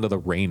just gone to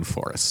the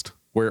rainforest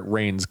where it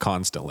rains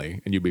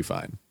constantly, and you'd be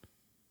fine.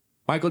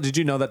 Michael, did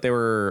you know that they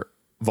were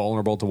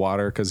vulnerable to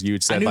water? Because you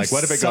said, like,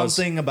 what if it goes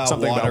something about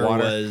water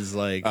was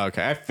like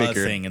okay, I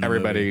figured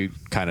everybody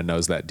kind of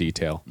knows that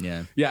detail.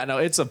 Yeah. No,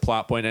 it's a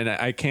plot point, and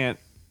I can't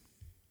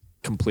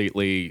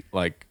completely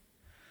like.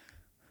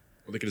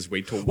 Well, they could just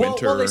wait till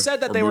winter. Well, they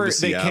said that they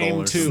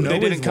came to. They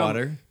didn't come.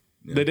 Water.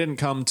 They didn't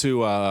come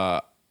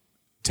to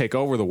take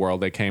over the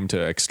world. They came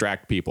to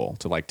extract people,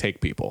 to like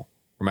take people.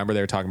 Remember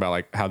they were talking about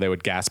like how they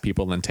would gas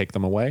people and then take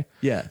them away.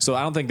 Yeah. So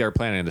I don't think they're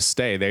planning to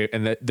stay. They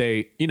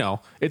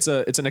it's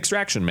an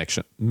extraction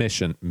mission.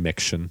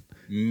 Extraction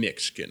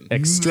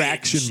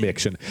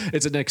mission.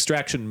 It's an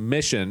extraction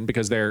mission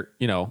because they're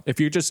if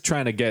you're just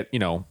trying to get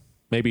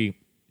maybe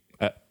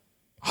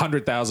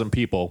 100,000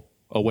 people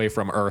away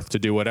from Earth to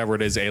do whatever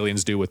it is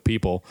aliens do with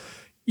people,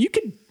 you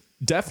could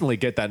definitely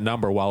get that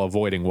number while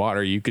avoiding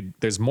water.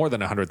 There's more than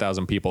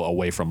 100,000 people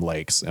away from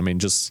lakes. I mean,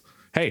 just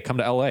hey, come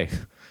to LA.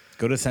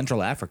 Go to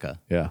Central Africa.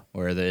 Yeah.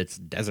 Where it's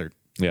desert.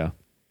 Yeah.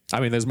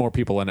 I mean, there's more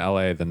people in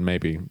LA than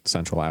maybe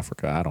Central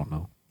Africa. I don't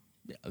know.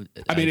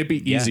 I mean, it'd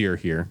be easier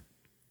here.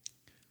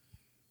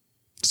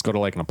 Just go to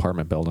like an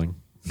apartment building.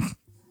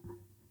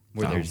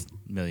 Where there's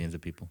millions of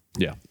people.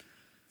 Yeah.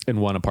 In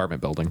one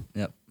apartment building.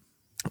 Yep.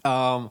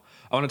 I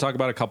want to talk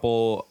about a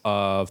couple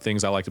of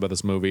things I liked about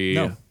this movie.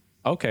 No.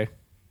 Okay.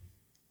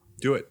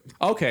 Do it.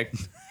 Okay.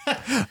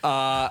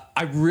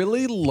 I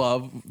really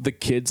love the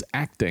kids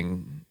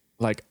acting.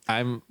 Like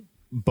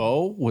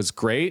Bo was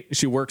great.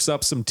 She works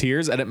up some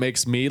tears and it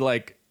makes me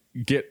like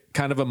get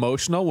kind of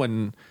emotional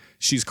when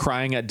she's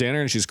crying at dinner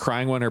and she's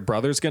crying when her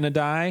brother's going to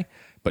die,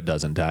 but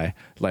doesn't die.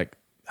 Like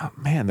oh,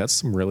 man, that's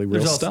some really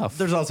real stuff.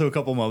 There's also a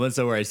couple moments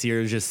though where I see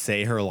her just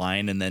say her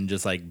line and then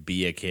just like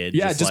be a kid.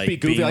 Yeah, just like, be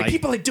goofy. being Like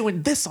people are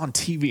doing this on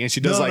TV, and she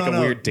does a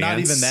weird dance. Not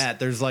even that.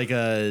 There's like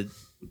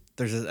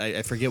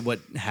I forget what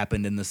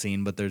happened in the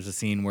scene, but there's a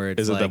scene where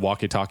it's Is it the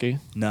walkie-talkie?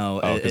 No,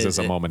 because there's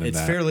a moment in it's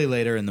that. fairly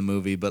later in the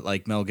movie, but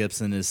like Mel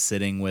Gibson is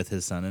sitting with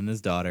his son and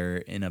his daughter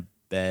in a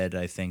bed.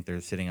 I think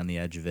they're sitting on the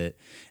edge of it,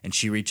 and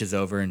she reaches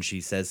over and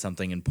she says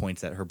something and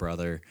points at her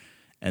brother,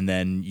 and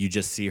then you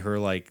just see her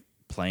like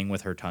playing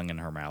with her tongue in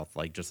her mouth,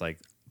 like just like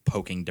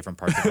poking different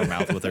parts of her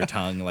mouth with her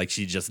tongue, like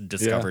she just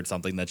discovered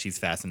something that she's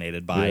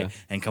fascinated by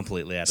and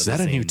completely out of the Is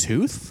that a scene. new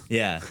tooth?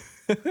 Yeah.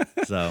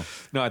 So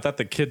no, I thought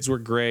the kids were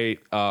great.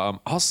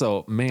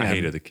 Also, man, I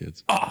hated the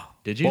kids.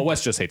 did you? Well,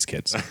 Wes just hates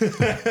kids.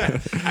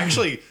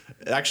 Actually,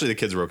 the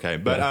kids were okay,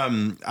 but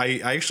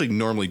I actually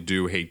normally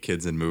do hate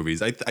kids in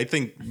movies. I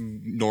think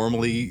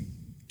normally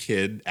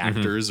kid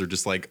actors are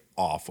just like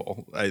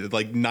awful.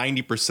 Like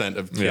 90%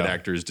 of kid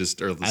actors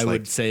just are. Just I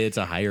would say it's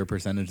a higher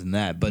percentage than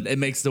that, but it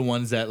makes the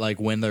ones that like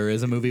when there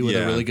is a movie with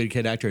a really good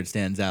kid actor, it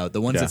stands out. The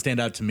ones that stand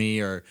out to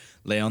me are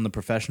Leon the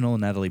Professional,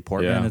 Natalie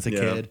Portman as a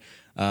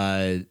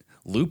kid.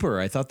 Looper,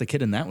 I thought the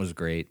kid in that was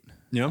great.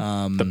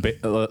 Yeah,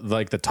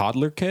 Like the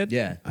toddler kid.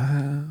 Yeah,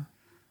 I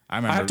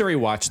remember. I have to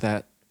rewatch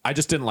that. I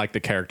just didn't like the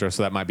character,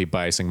 so that might be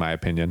biasing my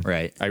opinion.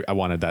 Right. I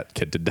wanted that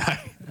kid to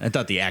die. I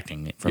thought the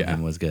acting from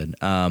him was good.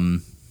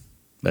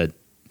 But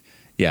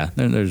yeah,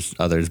 there's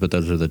others, but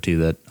those are the two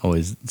that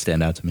always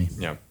stand out to me.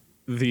 yeah.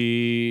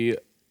 The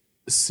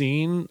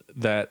scene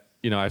that,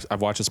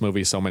 I've watched this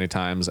movie so many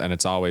times, and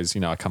it's always,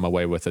 I come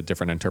away with a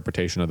different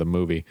interpretation of the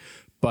movie.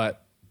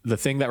 But the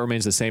thing that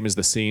remains the same is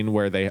the scene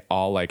where they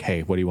all like,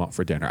 hey, what do you want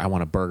for dinner? I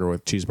want a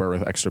cheeseburger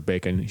with extra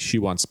bacon. She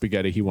wants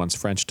spaghetti. He wants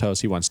French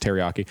toast. He wants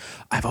teriyaki.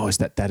 I've always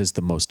thought that is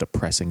the most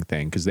depressing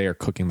thing because they are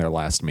cooking their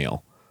last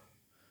meal.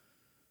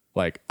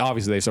 Like,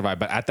 obviously they survive,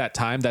 but at that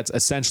time, that's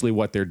essentially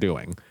what they're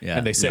doing. Yeah.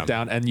 And they sit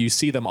down and you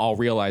see them all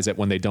realize it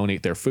when they don't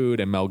eat their food.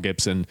 And Mel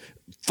Gibson,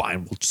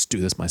 fine, we'll just do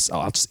this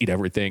myself. I'll just eat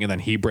everything. And then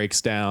he breaks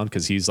down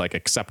because he's like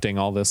accepting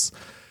all this.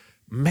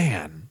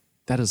 Man,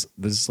 this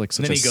is like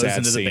such a sad scene to me. And then he goes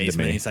into the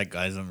basement and he's like,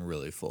 guys, I'm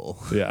really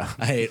full. Yeah.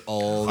 I ate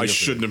all I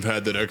shouldn't have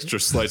had that extra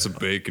slice of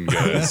bacon,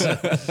 guys.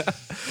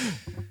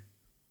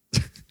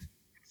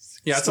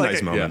 Yeah, it's a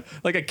nice moment. Yeah.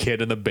 Like a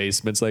kid in the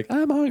basement's like,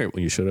 I'm hungry.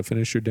 Well, you should have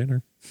finished your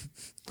dinner.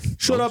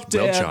 Shut up,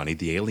 Dad. Well, Johnny,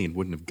 the alien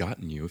wouldn't have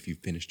gotten you if you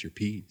finished your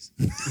peas.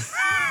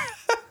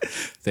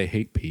 They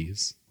hate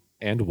peas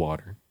and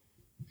water.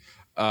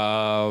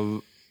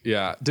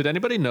 Yeah. Did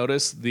anybody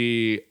notice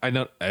I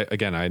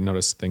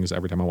notice things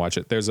every time I watch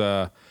it. There's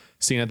a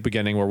scene at the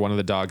beginning where one of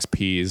the dogs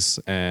pees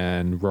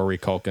and Rory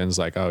Culkin's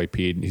like, oh, he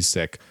peed and he's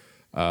sick.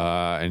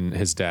 And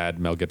his dad,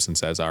 Mel Gibson,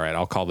 says, all right,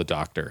 I'll call the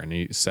doctor. And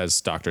he says,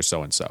 Dr.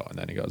 So-and-so. And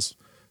then he goes,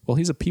 well,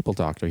 he's a people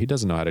doctor. He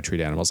doesn't know how to treat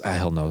animals.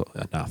 He'll know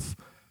enough.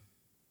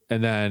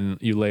 And then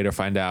you later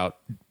find out,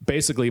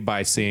 basically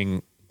by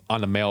seeing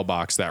on the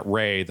mailbox, that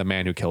Ray, the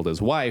man who killed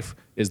his wife,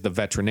 is the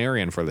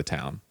veterinarian for the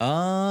town.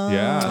 Oh,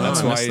 yeah,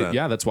 that's why. That.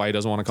 Yeah, that's why he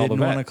doesn't want to call Didn't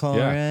the vet. want to call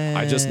Ray.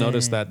 I just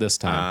noticed that this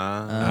time.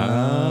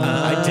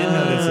 I did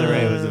notice that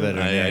Ray was a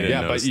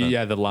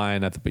veterinarian. The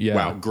line at the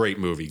Wow, great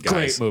movie,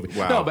 guys. Great movie.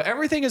 Wow. No, but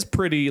everything is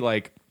pretty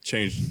like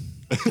changed.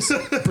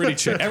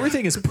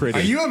 Everything is pretty.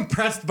 Are you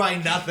impressed by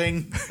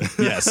nothing?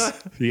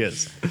 Yes, he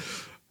is.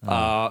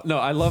 No,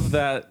 I love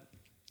that.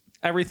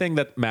 Everything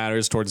that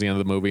matters towards the end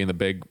of the movie and the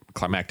big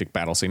climactic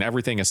battle scene,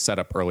 everything is set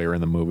up earlier in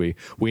the movie.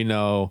 We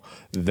know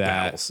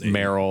that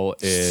Meryl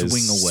is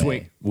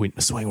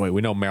swing away.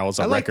 We know Meryl's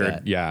a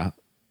record,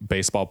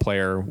 baseball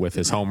player with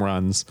his home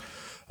runs.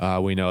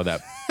 We know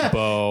that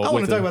Bo. I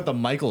want to talk about the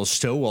Michael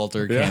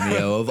Showalter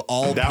cameo of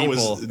all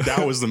people.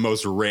 That was the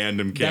most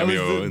random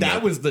cameo.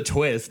 That was the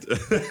twist.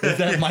 Is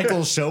that Michael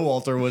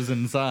Showalter was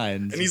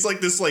inside, and he's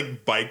like this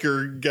like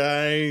biker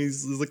guy.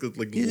 He's like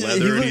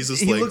leather, and he's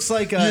just he looks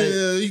like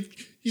a.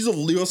 He's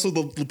also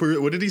the.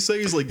 What did he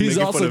say? He's like he's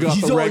making also fun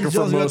got of, the record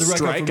for most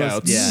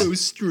strikeouts.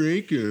 Most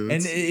strikeouts.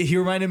 And he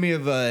reminded me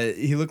of.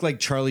 He looked like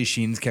Charlie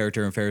Sheen's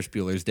character in Ferris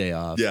Bueller's Day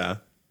Off. Yeah,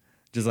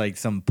 just like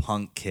some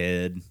punk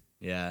kid.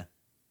 Yeah.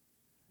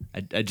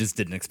 I just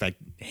didn't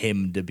expect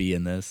him to be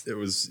in this. It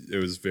was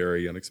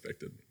very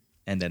unexpected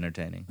and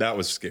entertaining. That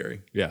was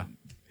scary. Yeah,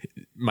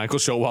 Michael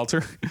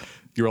Showalter.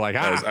 You were like,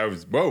 I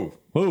was whoa,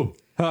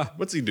 huh.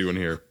 What's he doing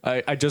here?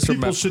 I just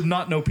people should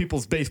not know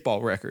people's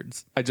baseball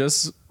records. I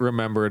just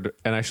remembered,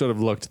 and I should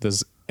have looked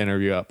this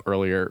interview up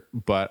earlier.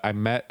 But I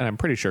met, and I'm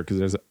pretty sure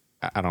because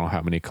I don't know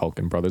how many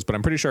Culkin brothers, but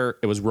I'm pretty sure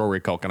it was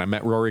Rory Culkin. I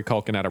met Rory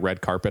Culkin at a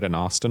red carpet in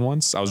Austin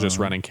once. I was just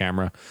running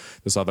camera.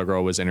 This other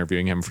girl was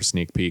interviewing him for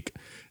Sneak Peek.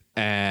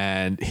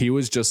 And he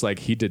was just like,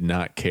 he did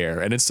not care.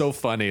 And it's so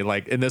funny.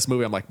 Like in this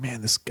movie, I'm like,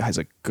 man, this guy's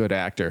a good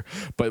actor.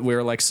 But we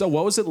were like, so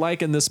what was it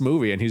like in this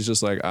movie? And he's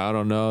just like, I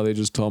don't know. They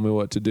just told me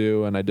what to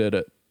do and I did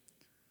it.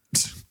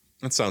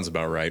 That sounds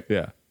about right.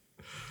 Yeah.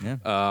 Yeah.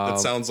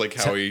 That sounds like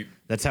how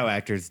that's how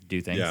actors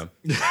do things. Yeah.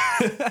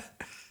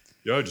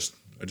 Yeah. I just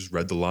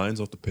read the lines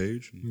off the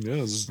page. Yeah.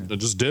 I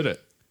just did it.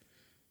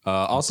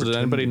 Also, did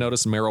anybody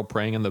notice Meryl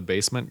praying in the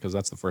basement? Because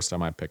that's the first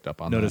time I picked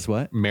up on Notice that.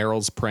 what?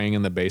 Meryl's praying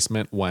in the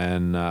basement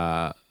when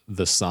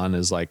the son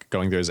is like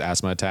going through his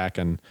asthma attack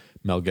and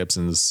Mel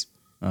Gibson's.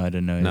 I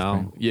didn't know. He was No,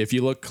 praying. yeah, if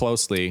you look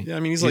closely, Yeah, I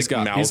mean, he's like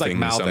mouthing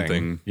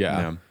something.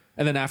 Yeah.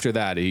 And then after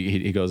that,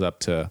 he goes up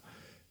to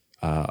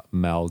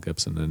Mel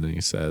Gibson and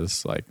he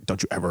says, like,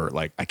 "Don't you ever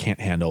like? I can't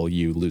handle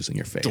you losing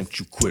your faith. Don't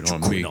you quit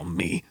on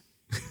me.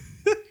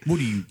 What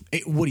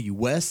are you,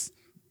 Wes?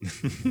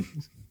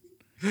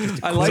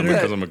 I like that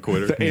because I'm a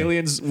quitter. the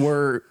aliens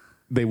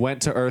they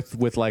went to Earth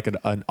with like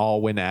an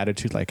all-win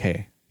attitude, like,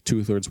 hey,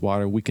 2/3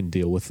 water, we can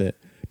deal with it.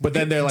 But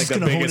then they're like Just the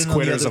gonna hone biggest in on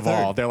the quitters other of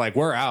all. third. They're like,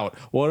 we're out.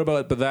 What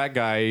about that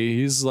guy?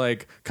 He's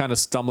like kind of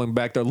stumbling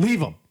back there.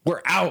 Leave him.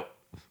 We're out.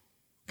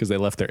 Because they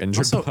left their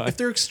injured So body. if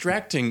they're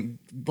extracting,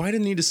 why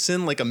didn't he just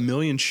send like 1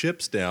 million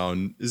ships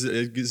down? Is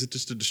it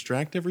just to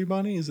distract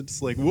everybody? Is it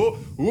just like, whoa,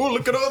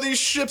 look at all these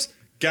ships?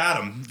 Got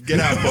them. Get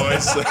out,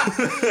 boys.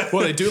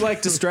 Well, they do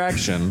like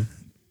distraction.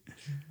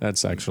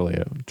 That's actually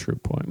a true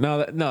point. No,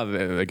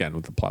 again,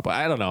 with the plot. But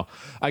I don't know.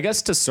 I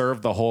guess to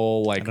serve the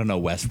whole, like, I don't know,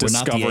 Wes. We're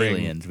not the discovering-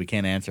 aliens. We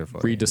can't answer for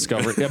it.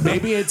 rediscover. Yeah,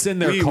 maybe it's in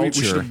their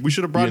culture. We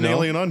should have brought you an know?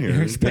 alien on Your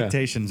here.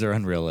 expectations are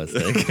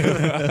unrealistic.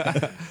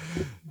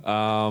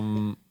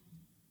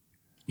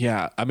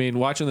 Yeah, I mean,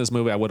 watching this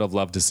movie, I would have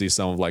loved to see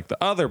some of like the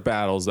other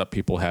battles that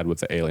people had with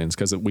the aliens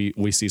because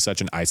we see such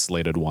an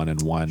isolated one in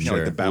one. You know,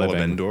 like the Battle of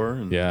living. Endor.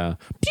 And Yeah.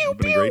 Pew,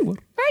 pew.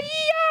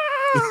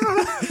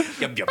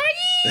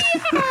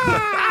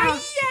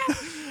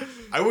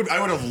 I would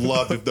have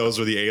loved if those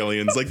were the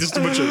aliens. Like just a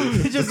bunch of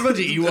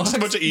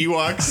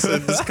Ewoks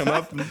that just come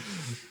up.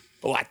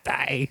 What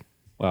the?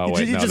 Oh He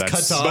wait, no, just that's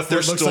cuts off. But they're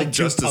It looks still like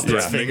just two as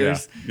puppets' threatening.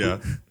 fingers. Yeah.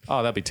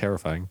 Oh, that'd be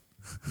terrifying.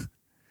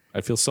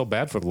 I feel so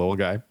bad for the little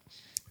guy.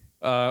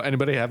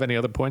 Anybody have any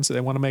other points that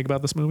they want to make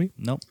about this movie?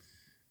 Nope.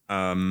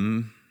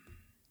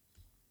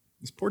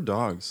 These poor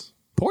dogs.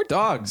 Poor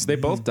dogs. They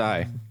both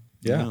die.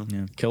 Yeah.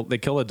 They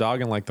kill a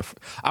dog in like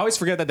I always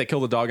forget that they kill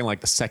the dog in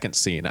like the second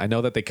scene. I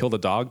know that they kill the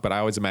dog, but I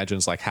always imagine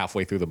it's like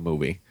halfway through the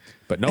movie.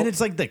 But no. And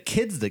it's like the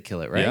kids that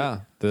kill it, right?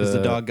 Yeah. Because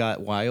the dog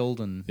got wild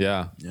and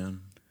Yeah. Yeah.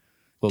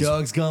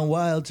 dog's gone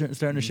wild,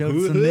 starting to show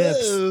some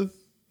nips.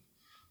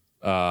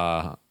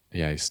 Yeah,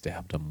 he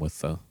stabbed him with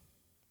the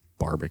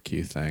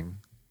barbecue thing.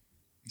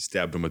 He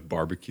stabbed him with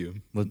barbecue.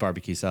 With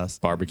barbecue sauce.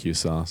 Barbecue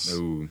sauce.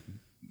 Ooh.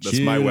 That's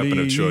my weapon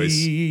of choice.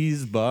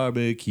 Chili's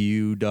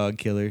barbecue dog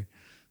killer.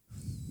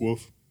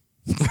 Woof.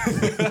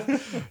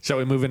 Shall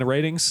we move into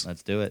ratings?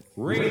 Let's do it.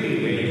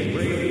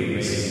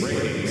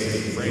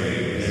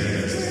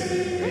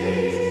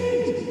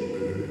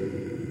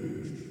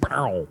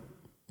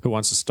 Who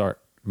wants to start?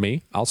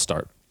 Me? I'll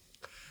start.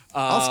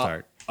 I'll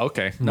start.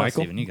 Okay, No,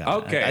 Michael. Steven, you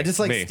got it. Okay, I just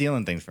like me.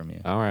 stealing things from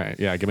you. All right,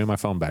 yeah. Give me my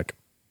phone back.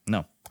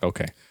 No.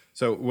 Okay,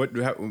 So what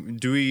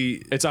do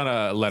we? it's on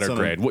a letter It's on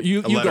grade. a- Well, you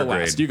a go letter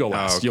last. grade. You go Oh,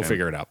 last. okay. You'll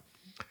figure it out.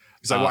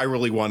 Because I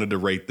really wanted to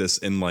rate this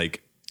in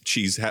like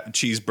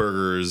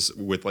cheeseburgers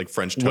with like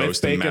French With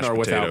toast and bacon mashed or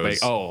without potatoes.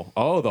 bake?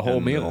 Oh, the whole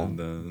And meal.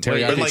 Teriyaki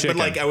Teriyaki but chicken.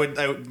 like I would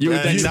You would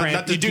then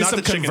not you do not some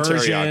the chicken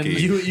conversion.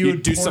 teriyaki. You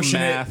would do some portion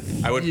it.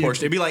 math. I would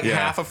portion. It'd be like Yeah.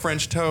 half a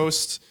French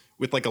toast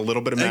with like a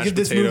little bit of I mashed give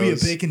this potatoes. movie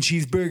a bacon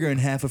cheeseburger and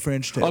half a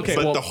French toast. Okay,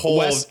 But well, the whole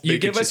Wes, you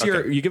bacon give us cheese- your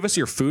okay. you give us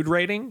your food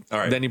rating. All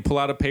right. Then you pull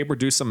out a paper,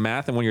 do some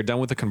math, and when you're done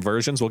with the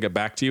conversions, we'll get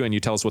back to you and you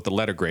tell us what the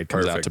letter grade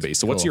comes out Perfect. to be.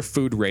 So, what's Cool. your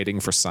food rating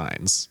for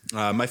Signs?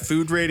 My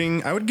food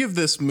rating, I would give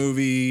this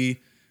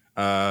movie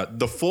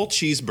the full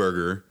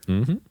cheeseburger,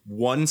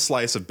 one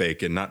slice of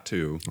bacon, not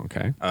two.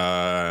 Okay.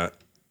 A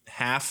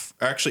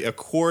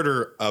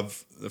quarter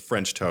of the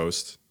French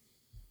toast,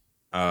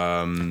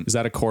 Is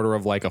that a quarter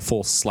of like a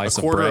full slice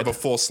quarter of of bread? a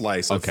full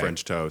slice of Okay.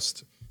 French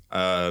toast,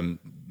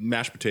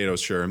 mashed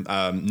potatoes, sure.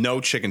 No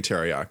chicken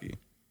teriyaki.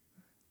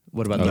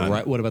 What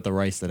about what about the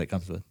rice that it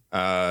comes with?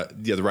 Yeah,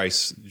 the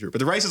rice, but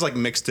the rice is like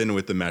mixed in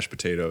with the mashed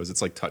potatoes.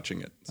 It's like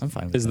touching it. I'm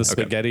fine with Is the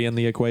spaghetti in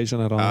the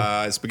equation at all?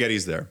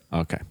 Spaghetti's there.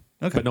 Okay.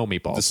 But no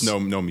meatballs. Just no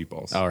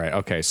meatballs. All right.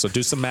 Okay. So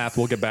do some math.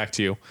 We'll get back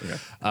to you.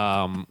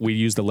 We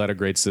use the letter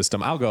grade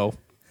system. I'll go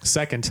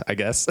second, I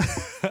guess.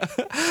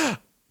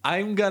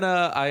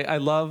 I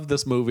love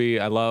this movie.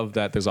 I love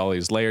that there's all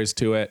these layers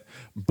to it.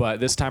 But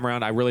this time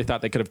around, I really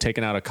thought they could have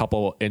taken out a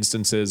couple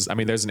instances. I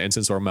mean, there's an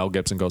instance where Mel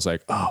Gibson goes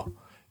like, "Oh,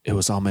 it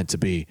was all meant to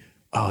be.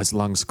 Oh, his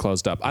lungs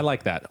closed up." I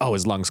like that. Oh,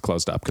 his lungs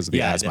closed up because of the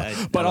Yeah, asthma. I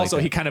But like also,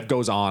 that. he kind of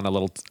goes on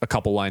a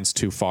couple lines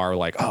too far.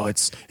 Like, "Oh,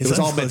 it His was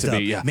all lungs meant to closed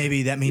be." up. Yeah.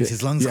 Maybe that means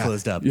his lungs Yeah.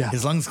 closed up. Yeah.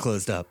 His lungs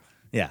closed up.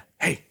 Yeah.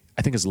 Hey,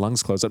 I think his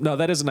lungs closed up. No,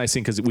 that is a nice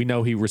scene because we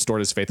know he restored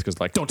his faith because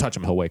like, don't touch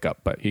him, he'll wake up.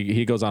 But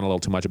he goes on a little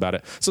too much about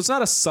it. So it's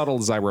not as subtle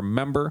as I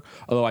remember,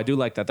 although I do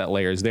like that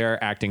layer is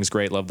there. Acting's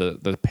great. Love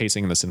the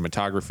pacing and the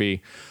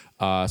cinematography.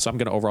 So I'm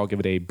going to overall give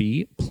it a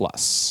B+.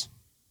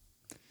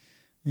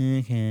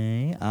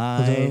 Okay.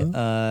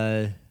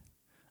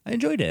 I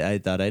enjoyed it. I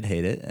thought I'd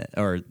hate it,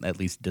 or at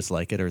least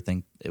dislike it, or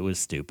think it was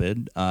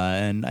stupid,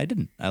 and I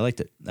didn't. I liked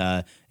it.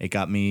 It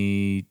got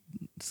me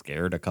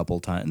scared a couple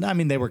times. I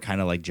mean, they were kind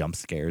of like jump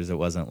scares. It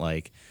wasn't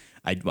like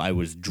I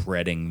was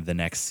dreading the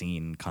next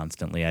scene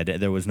constantly.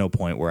 There was no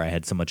point where I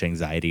had so much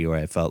anxiety or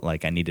I felt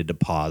like I needed to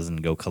pause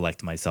and go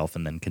collect myself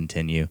and then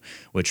continue,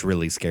 which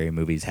really scary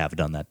movies have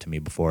done that to me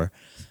before.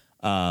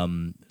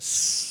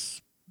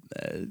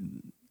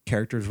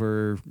 Characters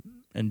were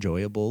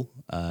enjoyable.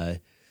 I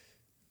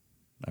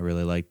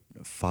really liked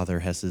Father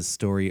Hess's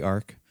story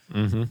arc.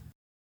 Mm-hmm.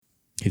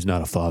 He's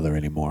not a father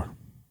anymore.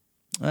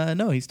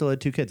 No, he still had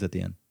 2 kids at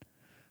the end.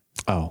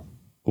 Oh,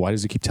 why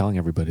does he keep telling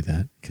everybody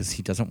that? Because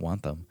he doesn't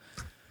want them.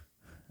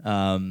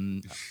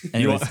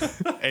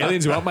 Anyways,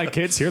 aliens want my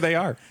kids. Here they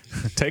are.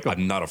 Take them.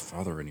 I'm not a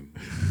father anymore.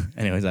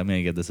 anyways, I'm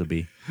gonna give this a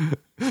B.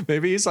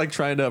 Maybe he's like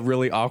trying to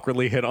really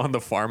awkwardly hit on the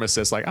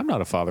pharmacist, like, I'm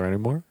not a father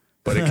anymore.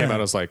 But it came out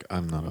as like,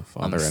 I'm not a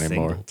father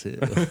anymore.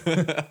 Single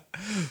too.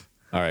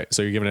 All right,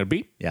 so you're giving it a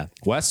B? Yeah.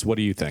 Wes, what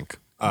do you think?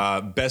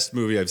 Best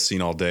movie I've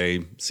seen all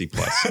day, C+.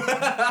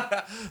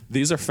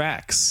 These are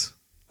facts.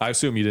 I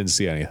assume you didn't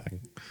see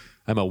anything.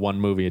 I'm a 1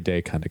 movie a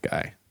day kind of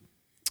guy.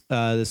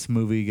 This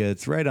movie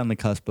gets right on the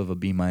cusp of a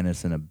B-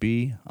 and a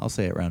B. I'll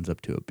say it rounds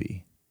up to a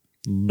B.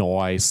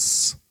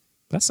 Nice.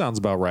 That sounds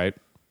about right.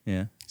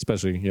 Yeah.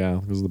 Especially,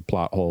 because of the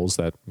plot holes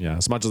that,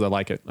 as much as I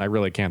like it, I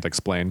really can't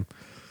explain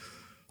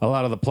a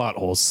lot of the plot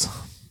holes.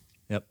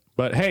 Yep.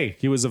 But hey,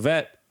 he was a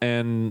vet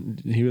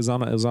and it was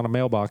on a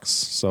mailbox.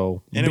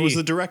 So And it was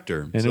the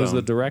director. And it was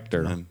the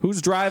director.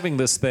 Who's driving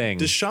this thing?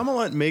 Does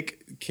Shyamalan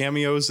make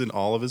cameos in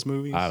all of his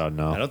movies? I don't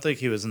know. I don't think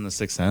he was in The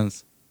Sixth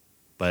Sense,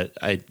 but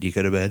he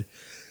could have been.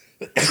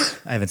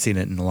 I haven't seen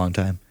it in a long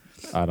time.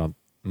 I don't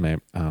know.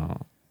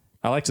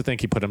 I like to think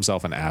he put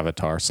himself in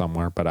Avatar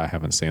somewhere, but I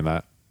haven't seen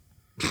that.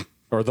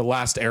 Or The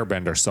Last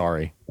Airbender,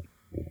 sorry.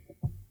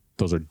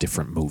 Those are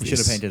different movies. He should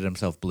have painted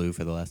himself blue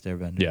for The Last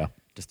Airbender. Yeah.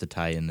 Just to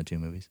tie in the 2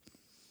 movies.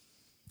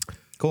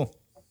 Cool.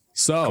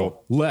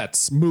 So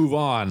let's move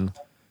on.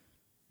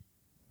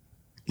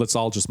 Let's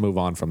all just move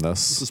on from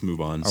Let's this. just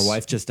move on. Our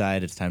wife just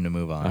died. It's time to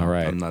move on. All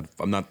right. I'm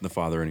not the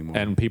father anymore.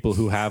 And people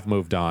who have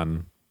moved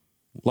on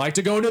like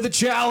to go into the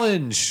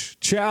challenge.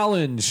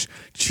 Challenge.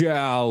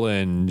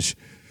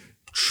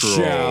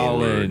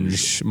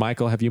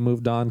 Michael, have you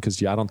moved on?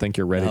 Because I don't think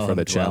you're ready No, for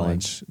the I'm dwelling.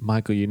 challenge.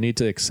 Michael, you need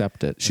to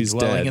accept it. She's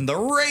Dwelling dead. in the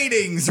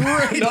ratings.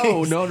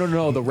 No.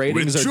 The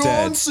ratings are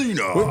dead.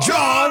 Cena. With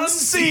John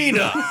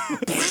Cena.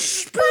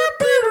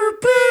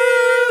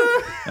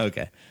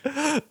 Okay.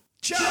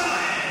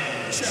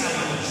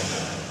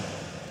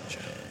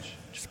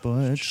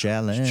 Sports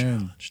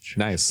challenge.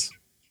 Nice.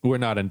 We're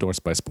not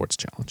endorsed by Sports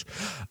Challenge.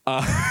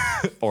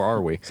 Or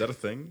are we? Is that a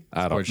thing?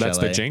 I don't. Sports That's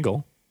the Chalet.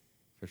 jingle.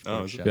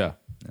 Oh, is it? Yeah.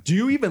 Do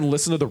you even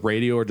listen to the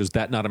radio, or does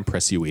that not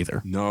impress you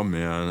either? No,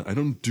 man. I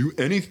don't do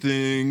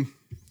anything.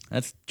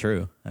 That's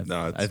true.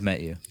 No, it's- I've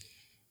met you.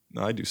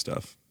 No, I do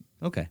stuff.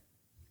 Okay.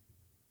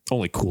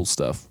 Only cool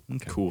stuff.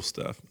 Cool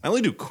stuff. I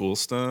only do cool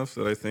stuff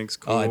that I think's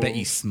cool. Oh, I bet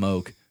you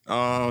smoke.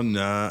 Oh,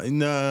 no.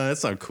 No,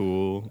 that's not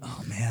cool.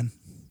 Oh, man.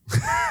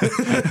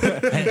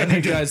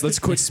 Hey guys, let's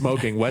quit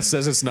smoking. Wes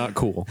says it's not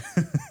cool.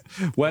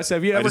 Wes,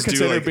 have you ever just do,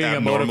 considered like, being a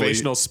abnormally-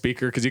 motivational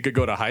speaker? Because you could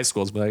go to high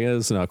schools and be like, yeah,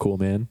 that's not cool,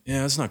 man.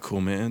 Yeah, that's not cool,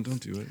 man. Don't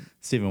do it.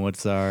 Steven,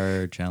 what's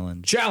our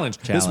challenge? Challenge.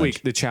 This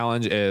week, the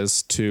challenge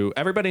is to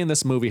everybody in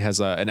this movie has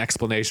an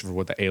explanation for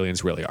what the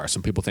aliens really are.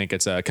 Some people think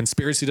it's a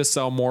conspiracy to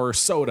sell more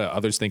soda.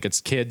 Others think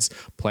it's kids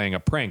playing a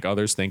prank.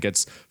 Others think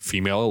it's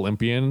female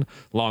Olympian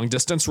long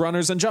distance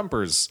runners and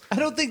jumpers. I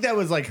don't think that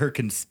was like her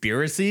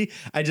conspiracy.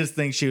 I just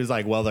think she was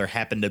like, well, there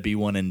happened to be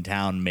one in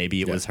town.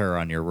 Maybe it was her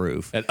on your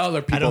roof. And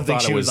other people I don't think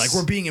thought she it was like,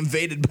 we're being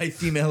invaded by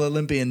female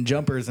Olympian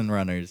jumpers and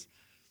runners.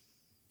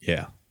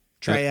 yeah.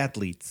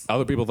 Triathletes.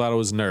 Other people thought it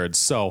was nerds.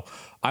 So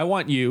I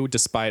want you,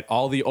 despite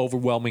all the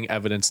overwhelming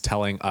evidence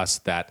telling us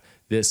that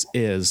this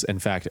is, in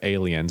fact,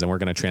 aliens, and we're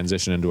going to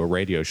transition into a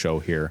radio show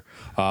here.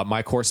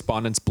 My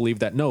correspondents believe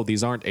that, no,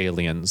 these aren't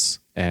aliens,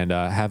 and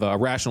have a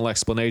rational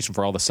explanation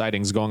for all the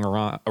sightings going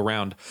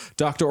around.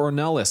 Dr.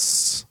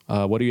 Ornelas,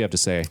 what do you have to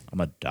say?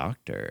 I'm a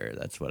doctor.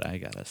 That's what I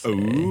gotta say.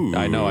 Ooh.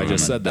 I know, I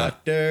just said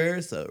that.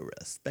 Doctor, so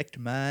respect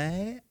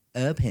my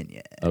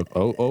opinion.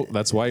 Oh,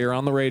 that's why you're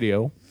on the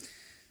radio.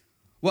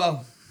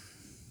 Well,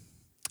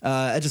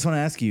 I just want to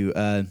ask you,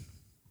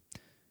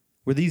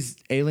 were these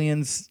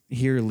aliens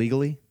here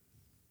legally?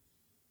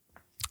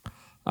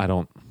 I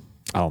don't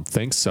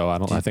think so.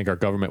 I think our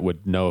government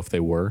would know if they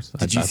were.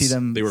 Did you see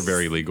them? They were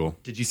very legal.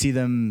 Did you see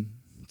them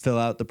fill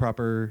out the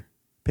proper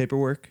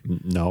paperwork?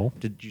 No.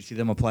 Did you see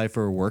them apply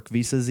for work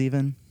visas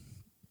even?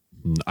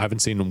 I haven't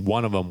seen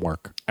one of them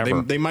work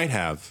ever. They might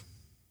have.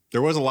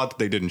 There was a lot that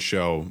they didn't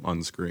show on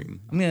the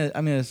screen. I'm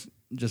gonna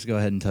just go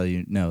ahead and tell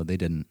you, no, they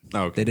didn't.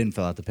 Oh, okay. They didn't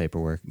fill out the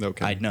paperwork.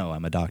 Okay. I know.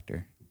 I'm a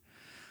doctor.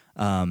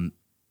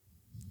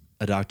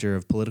 A doctor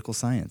of political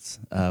science.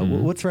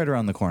 What's right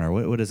around the corner?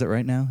 What is it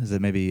right now? Is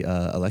it maybe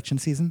election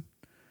season?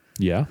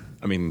 Yeah.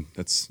 I mean,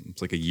 it's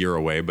like a year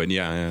away, but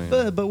yeah.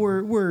 But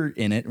we're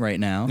in it right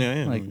now.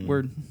 Yeah, like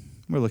we're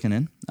looking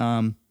in.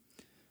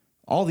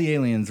 All the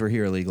aliens were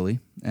here illegally,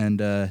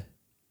 and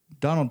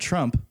Donald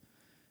Trump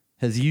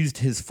has used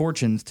his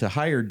fortunes to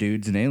hire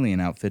dudes in alien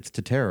outfits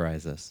to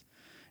terrorize us.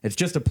 It's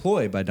just a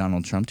ploy by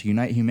Donald Trump to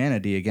unite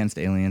humanity against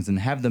aliens and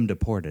have them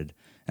deported.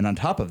 And on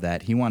top of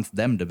that, he wants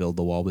them to build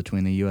the wall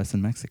between the U.S.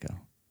 and Mexico.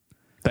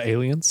 The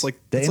aliens?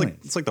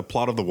 It's like the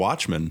plot of The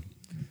Watchmen.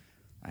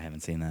 I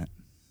haven't seen that.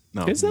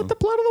 No, Is that the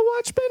plot of The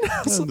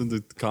Watchmen?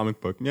 the comic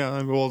book?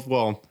 Yeah.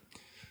 Well,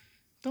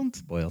 Don't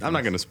spoil things. I'm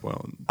not going to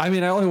spoil it. I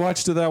mean, I only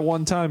watched it that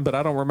one time, but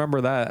I don't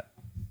remember that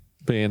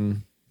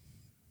being...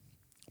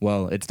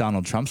 Well, it's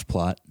Donald Trump's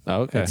plot.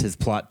 Oh, okay. It's his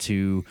plot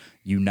to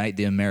unite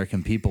the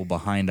American people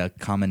behind a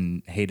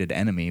common hated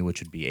enemy,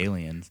 which would be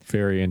aliens,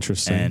 Very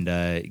interesting.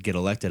 and get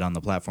elected on the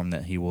platform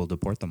that he will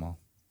deport them all.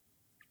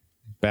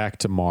 Back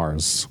to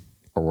Mars,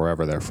 or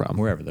wherever they're from.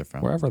 Wherever they're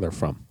from. Wherever they're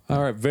from.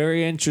 All right.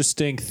 Very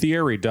interesting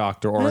theory,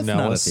 Dr. That's not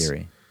a Ornelas.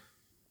 theory.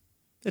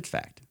 It's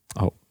fact.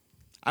 Oh,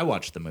 I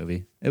watched the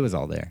movie. It was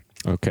all there.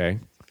 okay.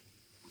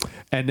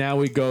 And now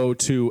we go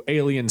to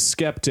alien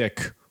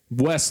skeptic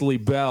Wesley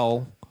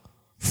Bell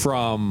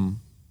from...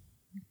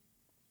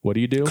 What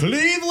do you do?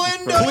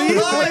 Cleveland,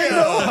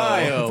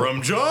 Ohio.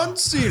 From John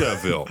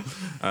Cedaville.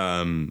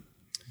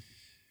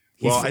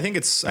 Well, I think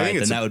it's.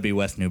 Then that would be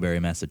West Newbury,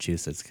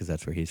 Massachusetts, because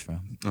that's where he's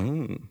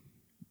from.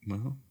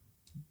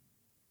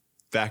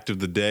 Fact of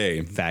the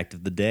day. Fact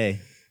of the day.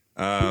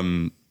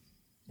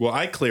 Well,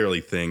 I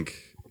clearly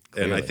think,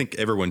 and I think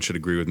everyone should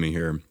agree with me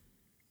here,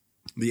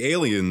 the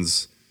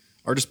aliens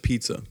are just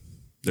pizza.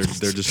 They're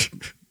just.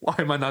 Why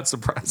am I not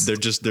surprised? They're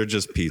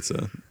just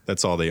pizza.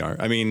 That's all they are.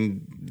 I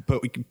mean,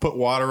 we can put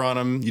water on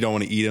them. You don't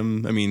want to eat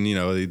them. I mean,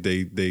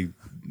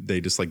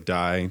 they just like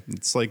die.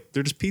 It's like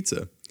they're just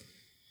pizza.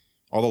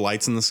 All the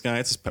lights in the sky,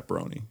 it's just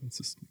pepperoni.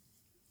 It's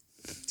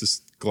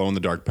just glow in the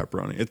dark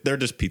pepperoni. They're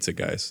just pizza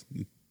guys.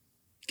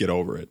 Get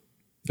over it.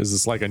 Is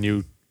this like a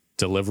new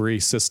delivery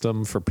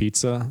system for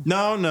pizza?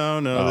 No. Oh.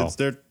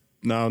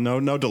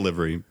 No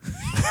delivery.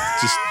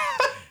 Just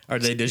Are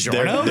they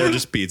DiGiorno? they're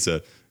just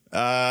pizza.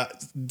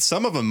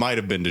 Some of them might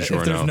have been DiGiorno.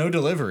 If there's no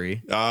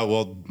delivery.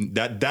 Well,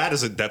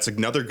 that's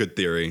another good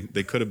theory.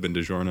 They could have been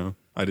DiGiorno.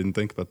 I didn't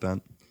think about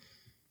that.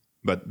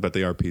 But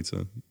they are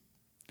pizza.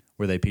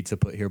 Were they pizza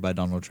put here by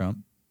Donald Trump?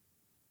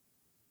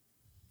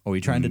 Are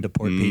we trying to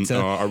deport pizza?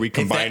 Are we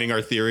combining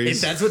our theories?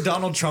 If that's what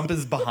Donald Trump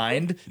is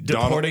behind,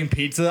 deporting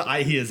pizza,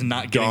 he is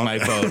not getting my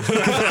vote.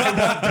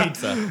 I want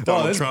pizza.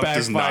 Donald Trump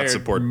does not backfired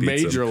support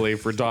pizza. majorly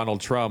for Donald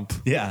Trump.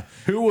 Yeah.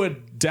 Who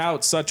would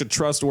doubt such a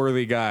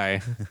trustworthy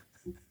guy?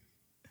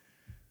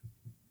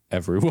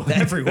 Everyone.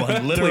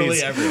 Literally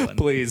Please, everyone.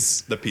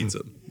 Please. The pizza.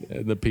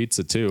 The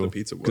pizza, too. The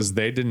pizza would. Because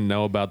they didn't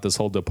know about this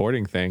whole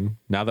deporting thing.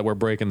 Now that we're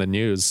breaking the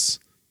news,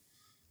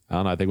 I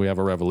don't know. I think we have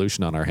a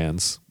revolution on our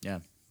hands. Yeah.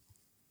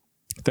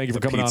 Thank you for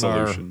coming on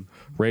our pizza-lution.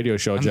 radio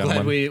show, I'm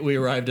gentlemen. glad we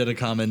arrived at a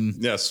common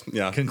Yes.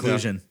 Yeah.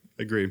 conclusion.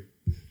 Yeah, agree.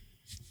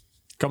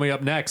 Coming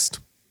up next,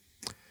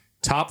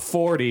 top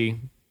 40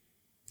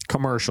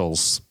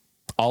 commercials.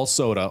 All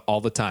soda,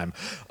 all the time.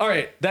 All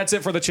right, that's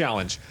it for the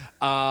challenge.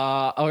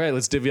 All right,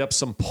 let's divvy up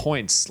some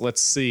points.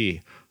 Let's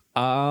see.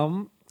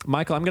 Michael,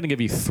 I'm going to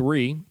give you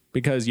 3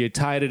 because you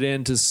tied it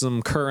into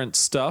some current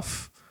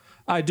stuff.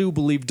 I do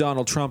believe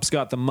Donald Trump's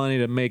got the money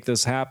to make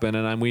this happen,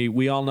 and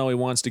we all know he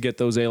wants to get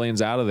those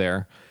aliens out of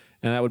there,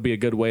 and that would be a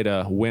good way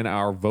to win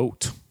our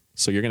vote.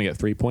 So you're going to get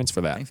 3 points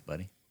for that. Thanks,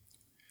 buddy.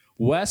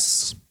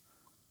 Wes,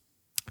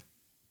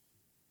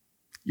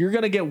 you're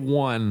going to get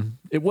 1.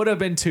 It would have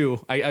been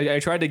 2. I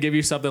tried to give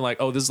you something like,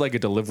 oh, this is like a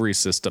delivery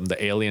system.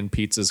 The alien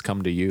pizzas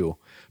come to you.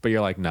 But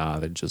you're like, nah,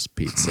 they're just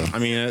pizza. I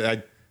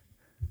mean,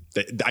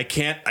 I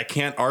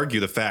can't argue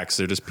the facts.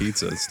 They're just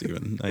pizza,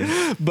 Steven.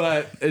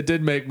 But it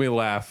did make me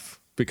laugh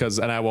because,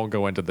 and I won't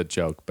go into the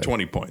joke. But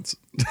 20 points.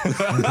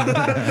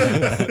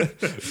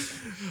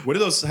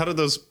 How do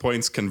those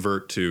points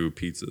convert to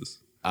pizzas?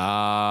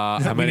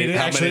 how many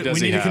does we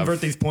he need to have?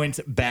 convert these points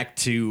back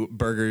to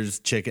burgers,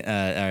 chicken,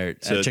 To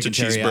chicken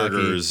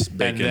cheeseburgers, teriyaki.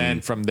 bacon. And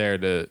then from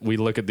there, we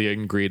look at the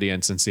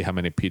ingredients and see how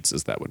many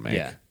pizzas that would make.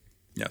 Yeah.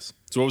 Yes.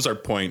 So what was our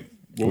point?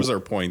 What was our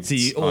point?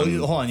 See, hold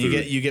on.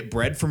 food? You get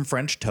bread from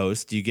French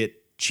toast. You get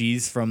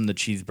cheese from the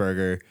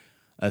cheeseburger.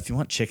 If you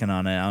want chicken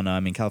on it, I don't know. I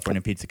mean, California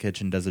Pizza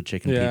Kitchen does a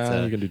chicken Yeah,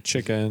 pizza. you can do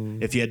chicken.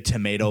 If you had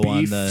tomato on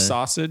Beef the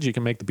sausage, you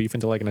can make the beef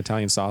into like an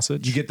Italian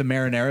sausage. you get the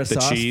marinara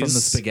the sauce cheese from the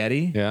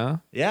spaghetti. Yeah.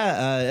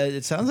 Yeah,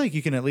 it sounds like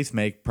you can at least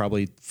make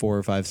probably 4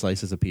 or 5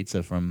 slices of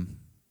pizza from.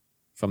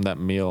 From that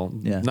meal.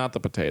 Yeah. Not the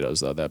potatoes,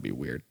 though. That'd be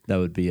weird. That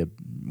would be a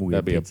weird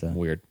That'd be pizza.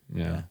 weird.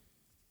 Yeah.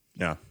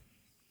 Yeah.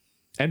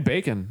 And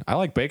bacon. I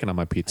like bacon on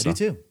my pizza. I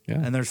do too.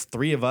 Yeah. And there's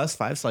 3 of us.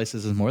 5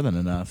 slices is more than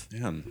enough.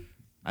 Yeah.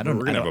 I don't.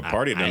 We're gonna I have don't- a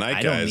party I- tonight,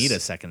 I don't guys. need a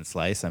second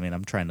slice. I mean,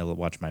 I'm trying to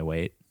watch my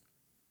weight.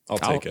 I'll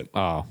take it.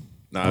 Oh.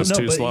 No, It was No,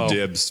 too but slow.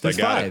 Dibs. There's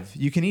I got 5.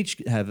 You can each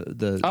have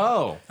the.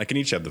 Oh. I can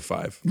each have the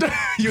 5.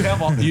 You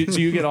have all. Do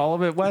you get all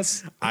of it,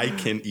 Wes? I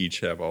can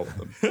each have all of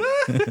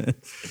them.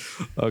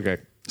 Okay.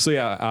 So,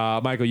 yeah,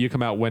 Michael, you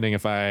come out winning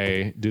if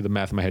I do the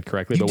math in my head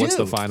correctly. You But what's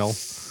do. the final?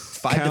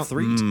 5 to count-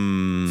 3.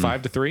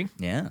 5-3?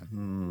 Yeah.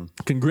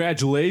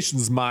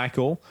 Congratulations,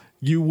 Michael.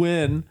 You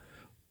win.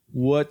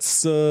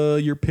 What's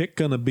your pick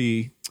going to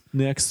be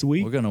next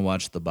week? We're gonna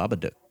watch the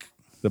Babadook.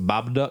 The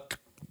Babadook.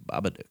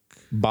 Babadook.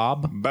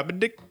 Bob?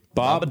 Babadook.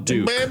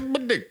 Babadook.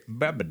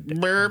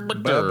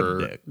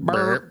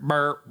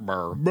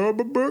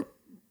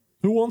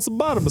 Who wants a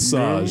body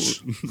massage?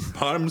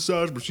 Bottom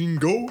massage machine,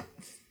 go.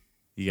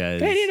 You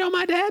guys, Hey, do you know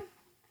my dad?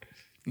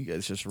 you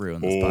guys just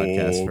ruined this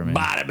podcast for me.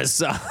 Body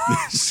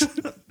massage.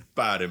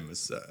 Body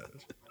massage.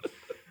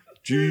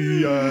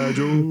 G.I.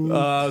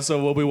 Joe.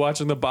 So we'll be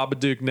watching the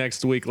Babadook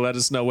next week. Let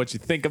us know what you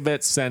think of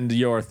it. Send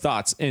your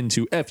thoughts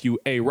into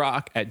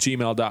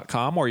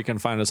fuarock@gmail.com, or you can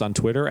find us on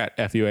Twitter at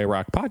FUA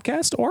Rock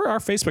Podcast, or our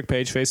Facebook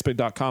page,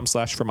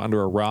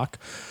 facebook.com/FromUnderARock.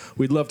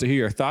 We'd love to hear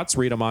your thoughts,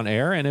 read them on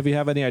air, and if you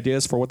have any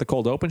ideas for what the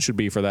cold open should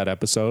be for that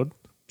episode,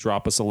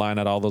 drop us a line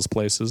at all those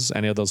places,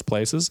 any of those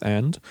places,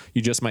 and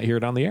you just might hear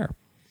it on the air.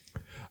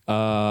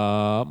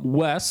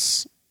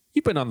 Wes,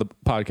 you've been on the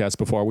podcast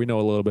before. We know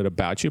a little bit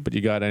about you, but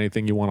you got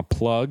anything you want to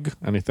plug?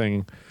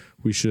 Anything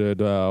we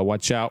should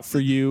watch out for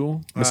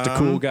you, Mr.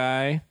 Cool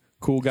Guy?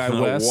 Cool Guy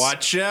Wes.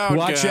 Watch out,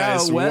 Watch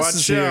guys. out, Wes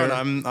is Watch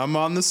out. here. I'm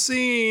on the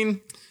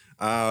scene.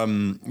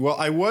 Well,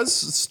 I was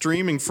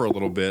streaming for a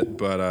little bit,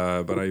 but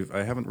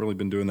I haven't really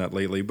been doing that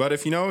lately. But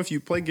if you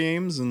play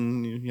games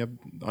and you have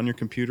on your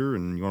computer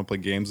and you want to play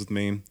games with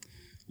me,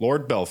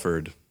 Lord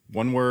Belford,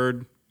 one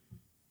word.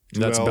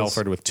 That's L's,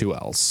 Belford with 2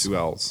 L's. 2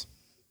 L's.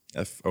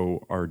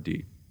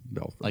 F-O-R-D.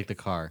 Belford. Like the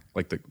car.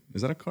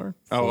 Is that a car?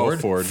 Ford?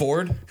 Ford.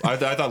 Ford? I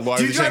thought.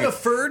 Do you drive a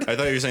Ford? I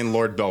thought you were saying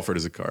Lord Belford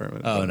is a car.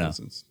 Oh, no.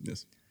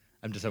 Yes.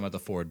 I'm just talking about the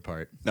Ford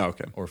part. Oh,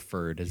 okay. Or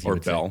Ford, as you Or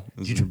would Bell.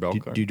 say. Is it your Bell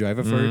car? Do you drive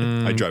a Ford?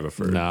 I drive a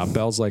Ford. Nah,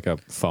 Bell's like a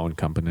phone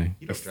company.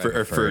 A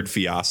Ford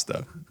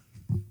Fiesta.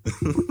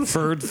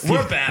 Ford.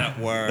 We're bad at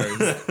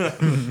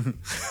words.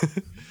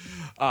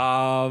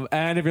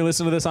 And if you're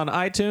listening to this on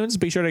iTunes,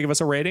 be sure to give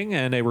us a rating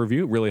and a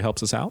review. It really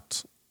helps us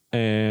out.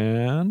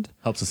 And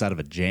Helps us out of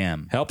a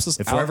jam. Helps us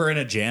If out. we're ever in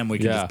a jam, we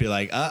can Yeah. just be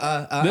like,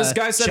 This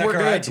guy said check we're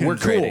our good. iTunes We're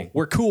cool. rating.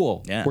 We're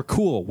cool. Yeah. We're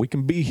cool. We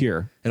can be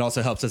here. It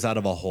also helps us out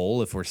of a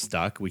hole. If we're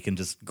stuck, we can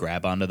just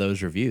grab onto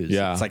those reviews.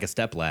 Yeah. It's like a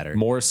step ladder.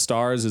 More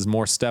stars is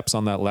more steps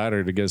on that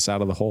ladder to get us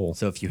out of the hole.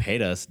 So if you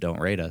hate us, don't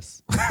rate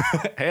us.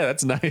 Hey,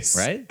 that's nice.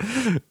 Right?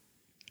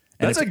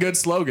 That's a good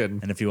slogan.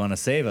 And if you want to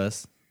save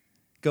us,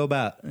 go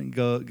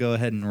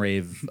ahead and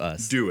rave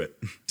us. Do it.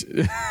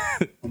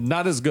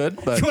 Not as good,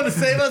 but You want to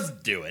save us?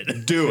 Do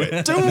it. Do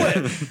it. Do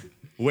it.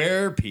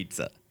 Wear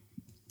pizza.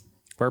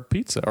 we're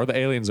pizza. Or the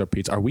aliens are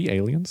pizza. Are we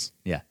aliens?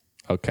 Yeah.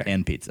 Okay.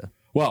 And pizza.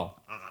 Well,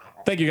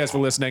 thank you guys for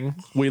listening.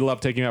 We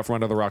love taking you out from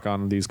under the rock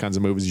on these kinds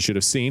of movies you should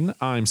have seen.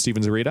 I'm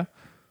Steven Zarita.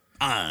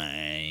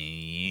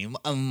 I'm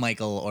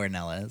Michael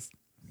Ornelas.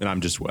 And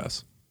I'm just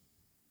Wes.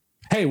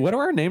 Hey, what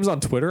are our names on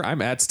Twitter?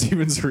 I'm at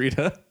Steven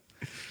Zarita.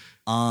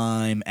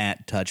 I'm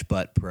at Touch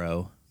Butt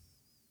Pro.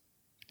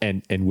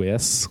 And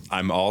Wes.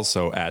 I'm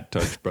also at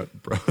Touch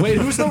Butt Bro. Wait,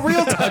 who's the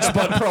real Touch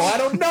Bud Pro? I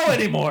don't know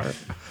anymore.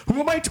 Who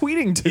am I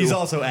tweeting to? He's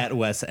also at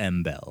Wes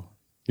M. Bell.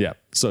 Yeah.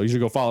 So you should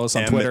go follow us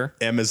on Twitter.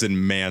 M is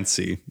in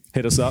Mancy.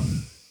 Hit us up.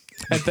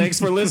 And thanks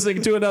for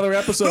listening to another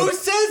episode Who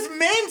says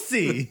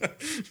Mancy?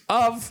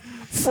 of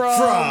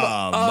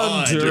From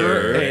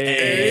Under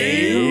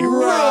a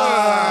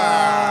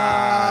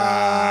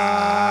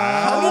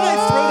How did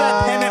I throw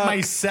that pen at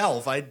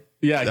myself?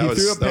 Yeah, That he was-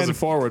 threw a that was pen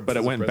forward, but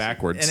it went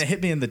backwards. And it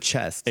hit me in the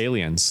chest.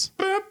 Aliens.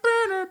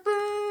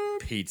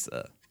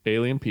 Pizza.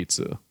 Alien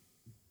Pizza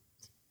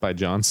by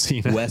John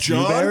Cena. West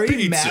John Newbury,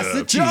 Pizza.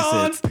 Massachusetts.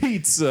 John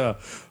Pizza.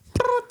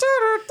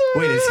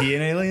 Wait, is he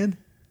an alien?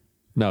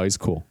 No, he's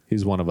cool.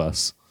 He's one of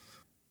us.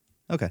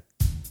 Okay.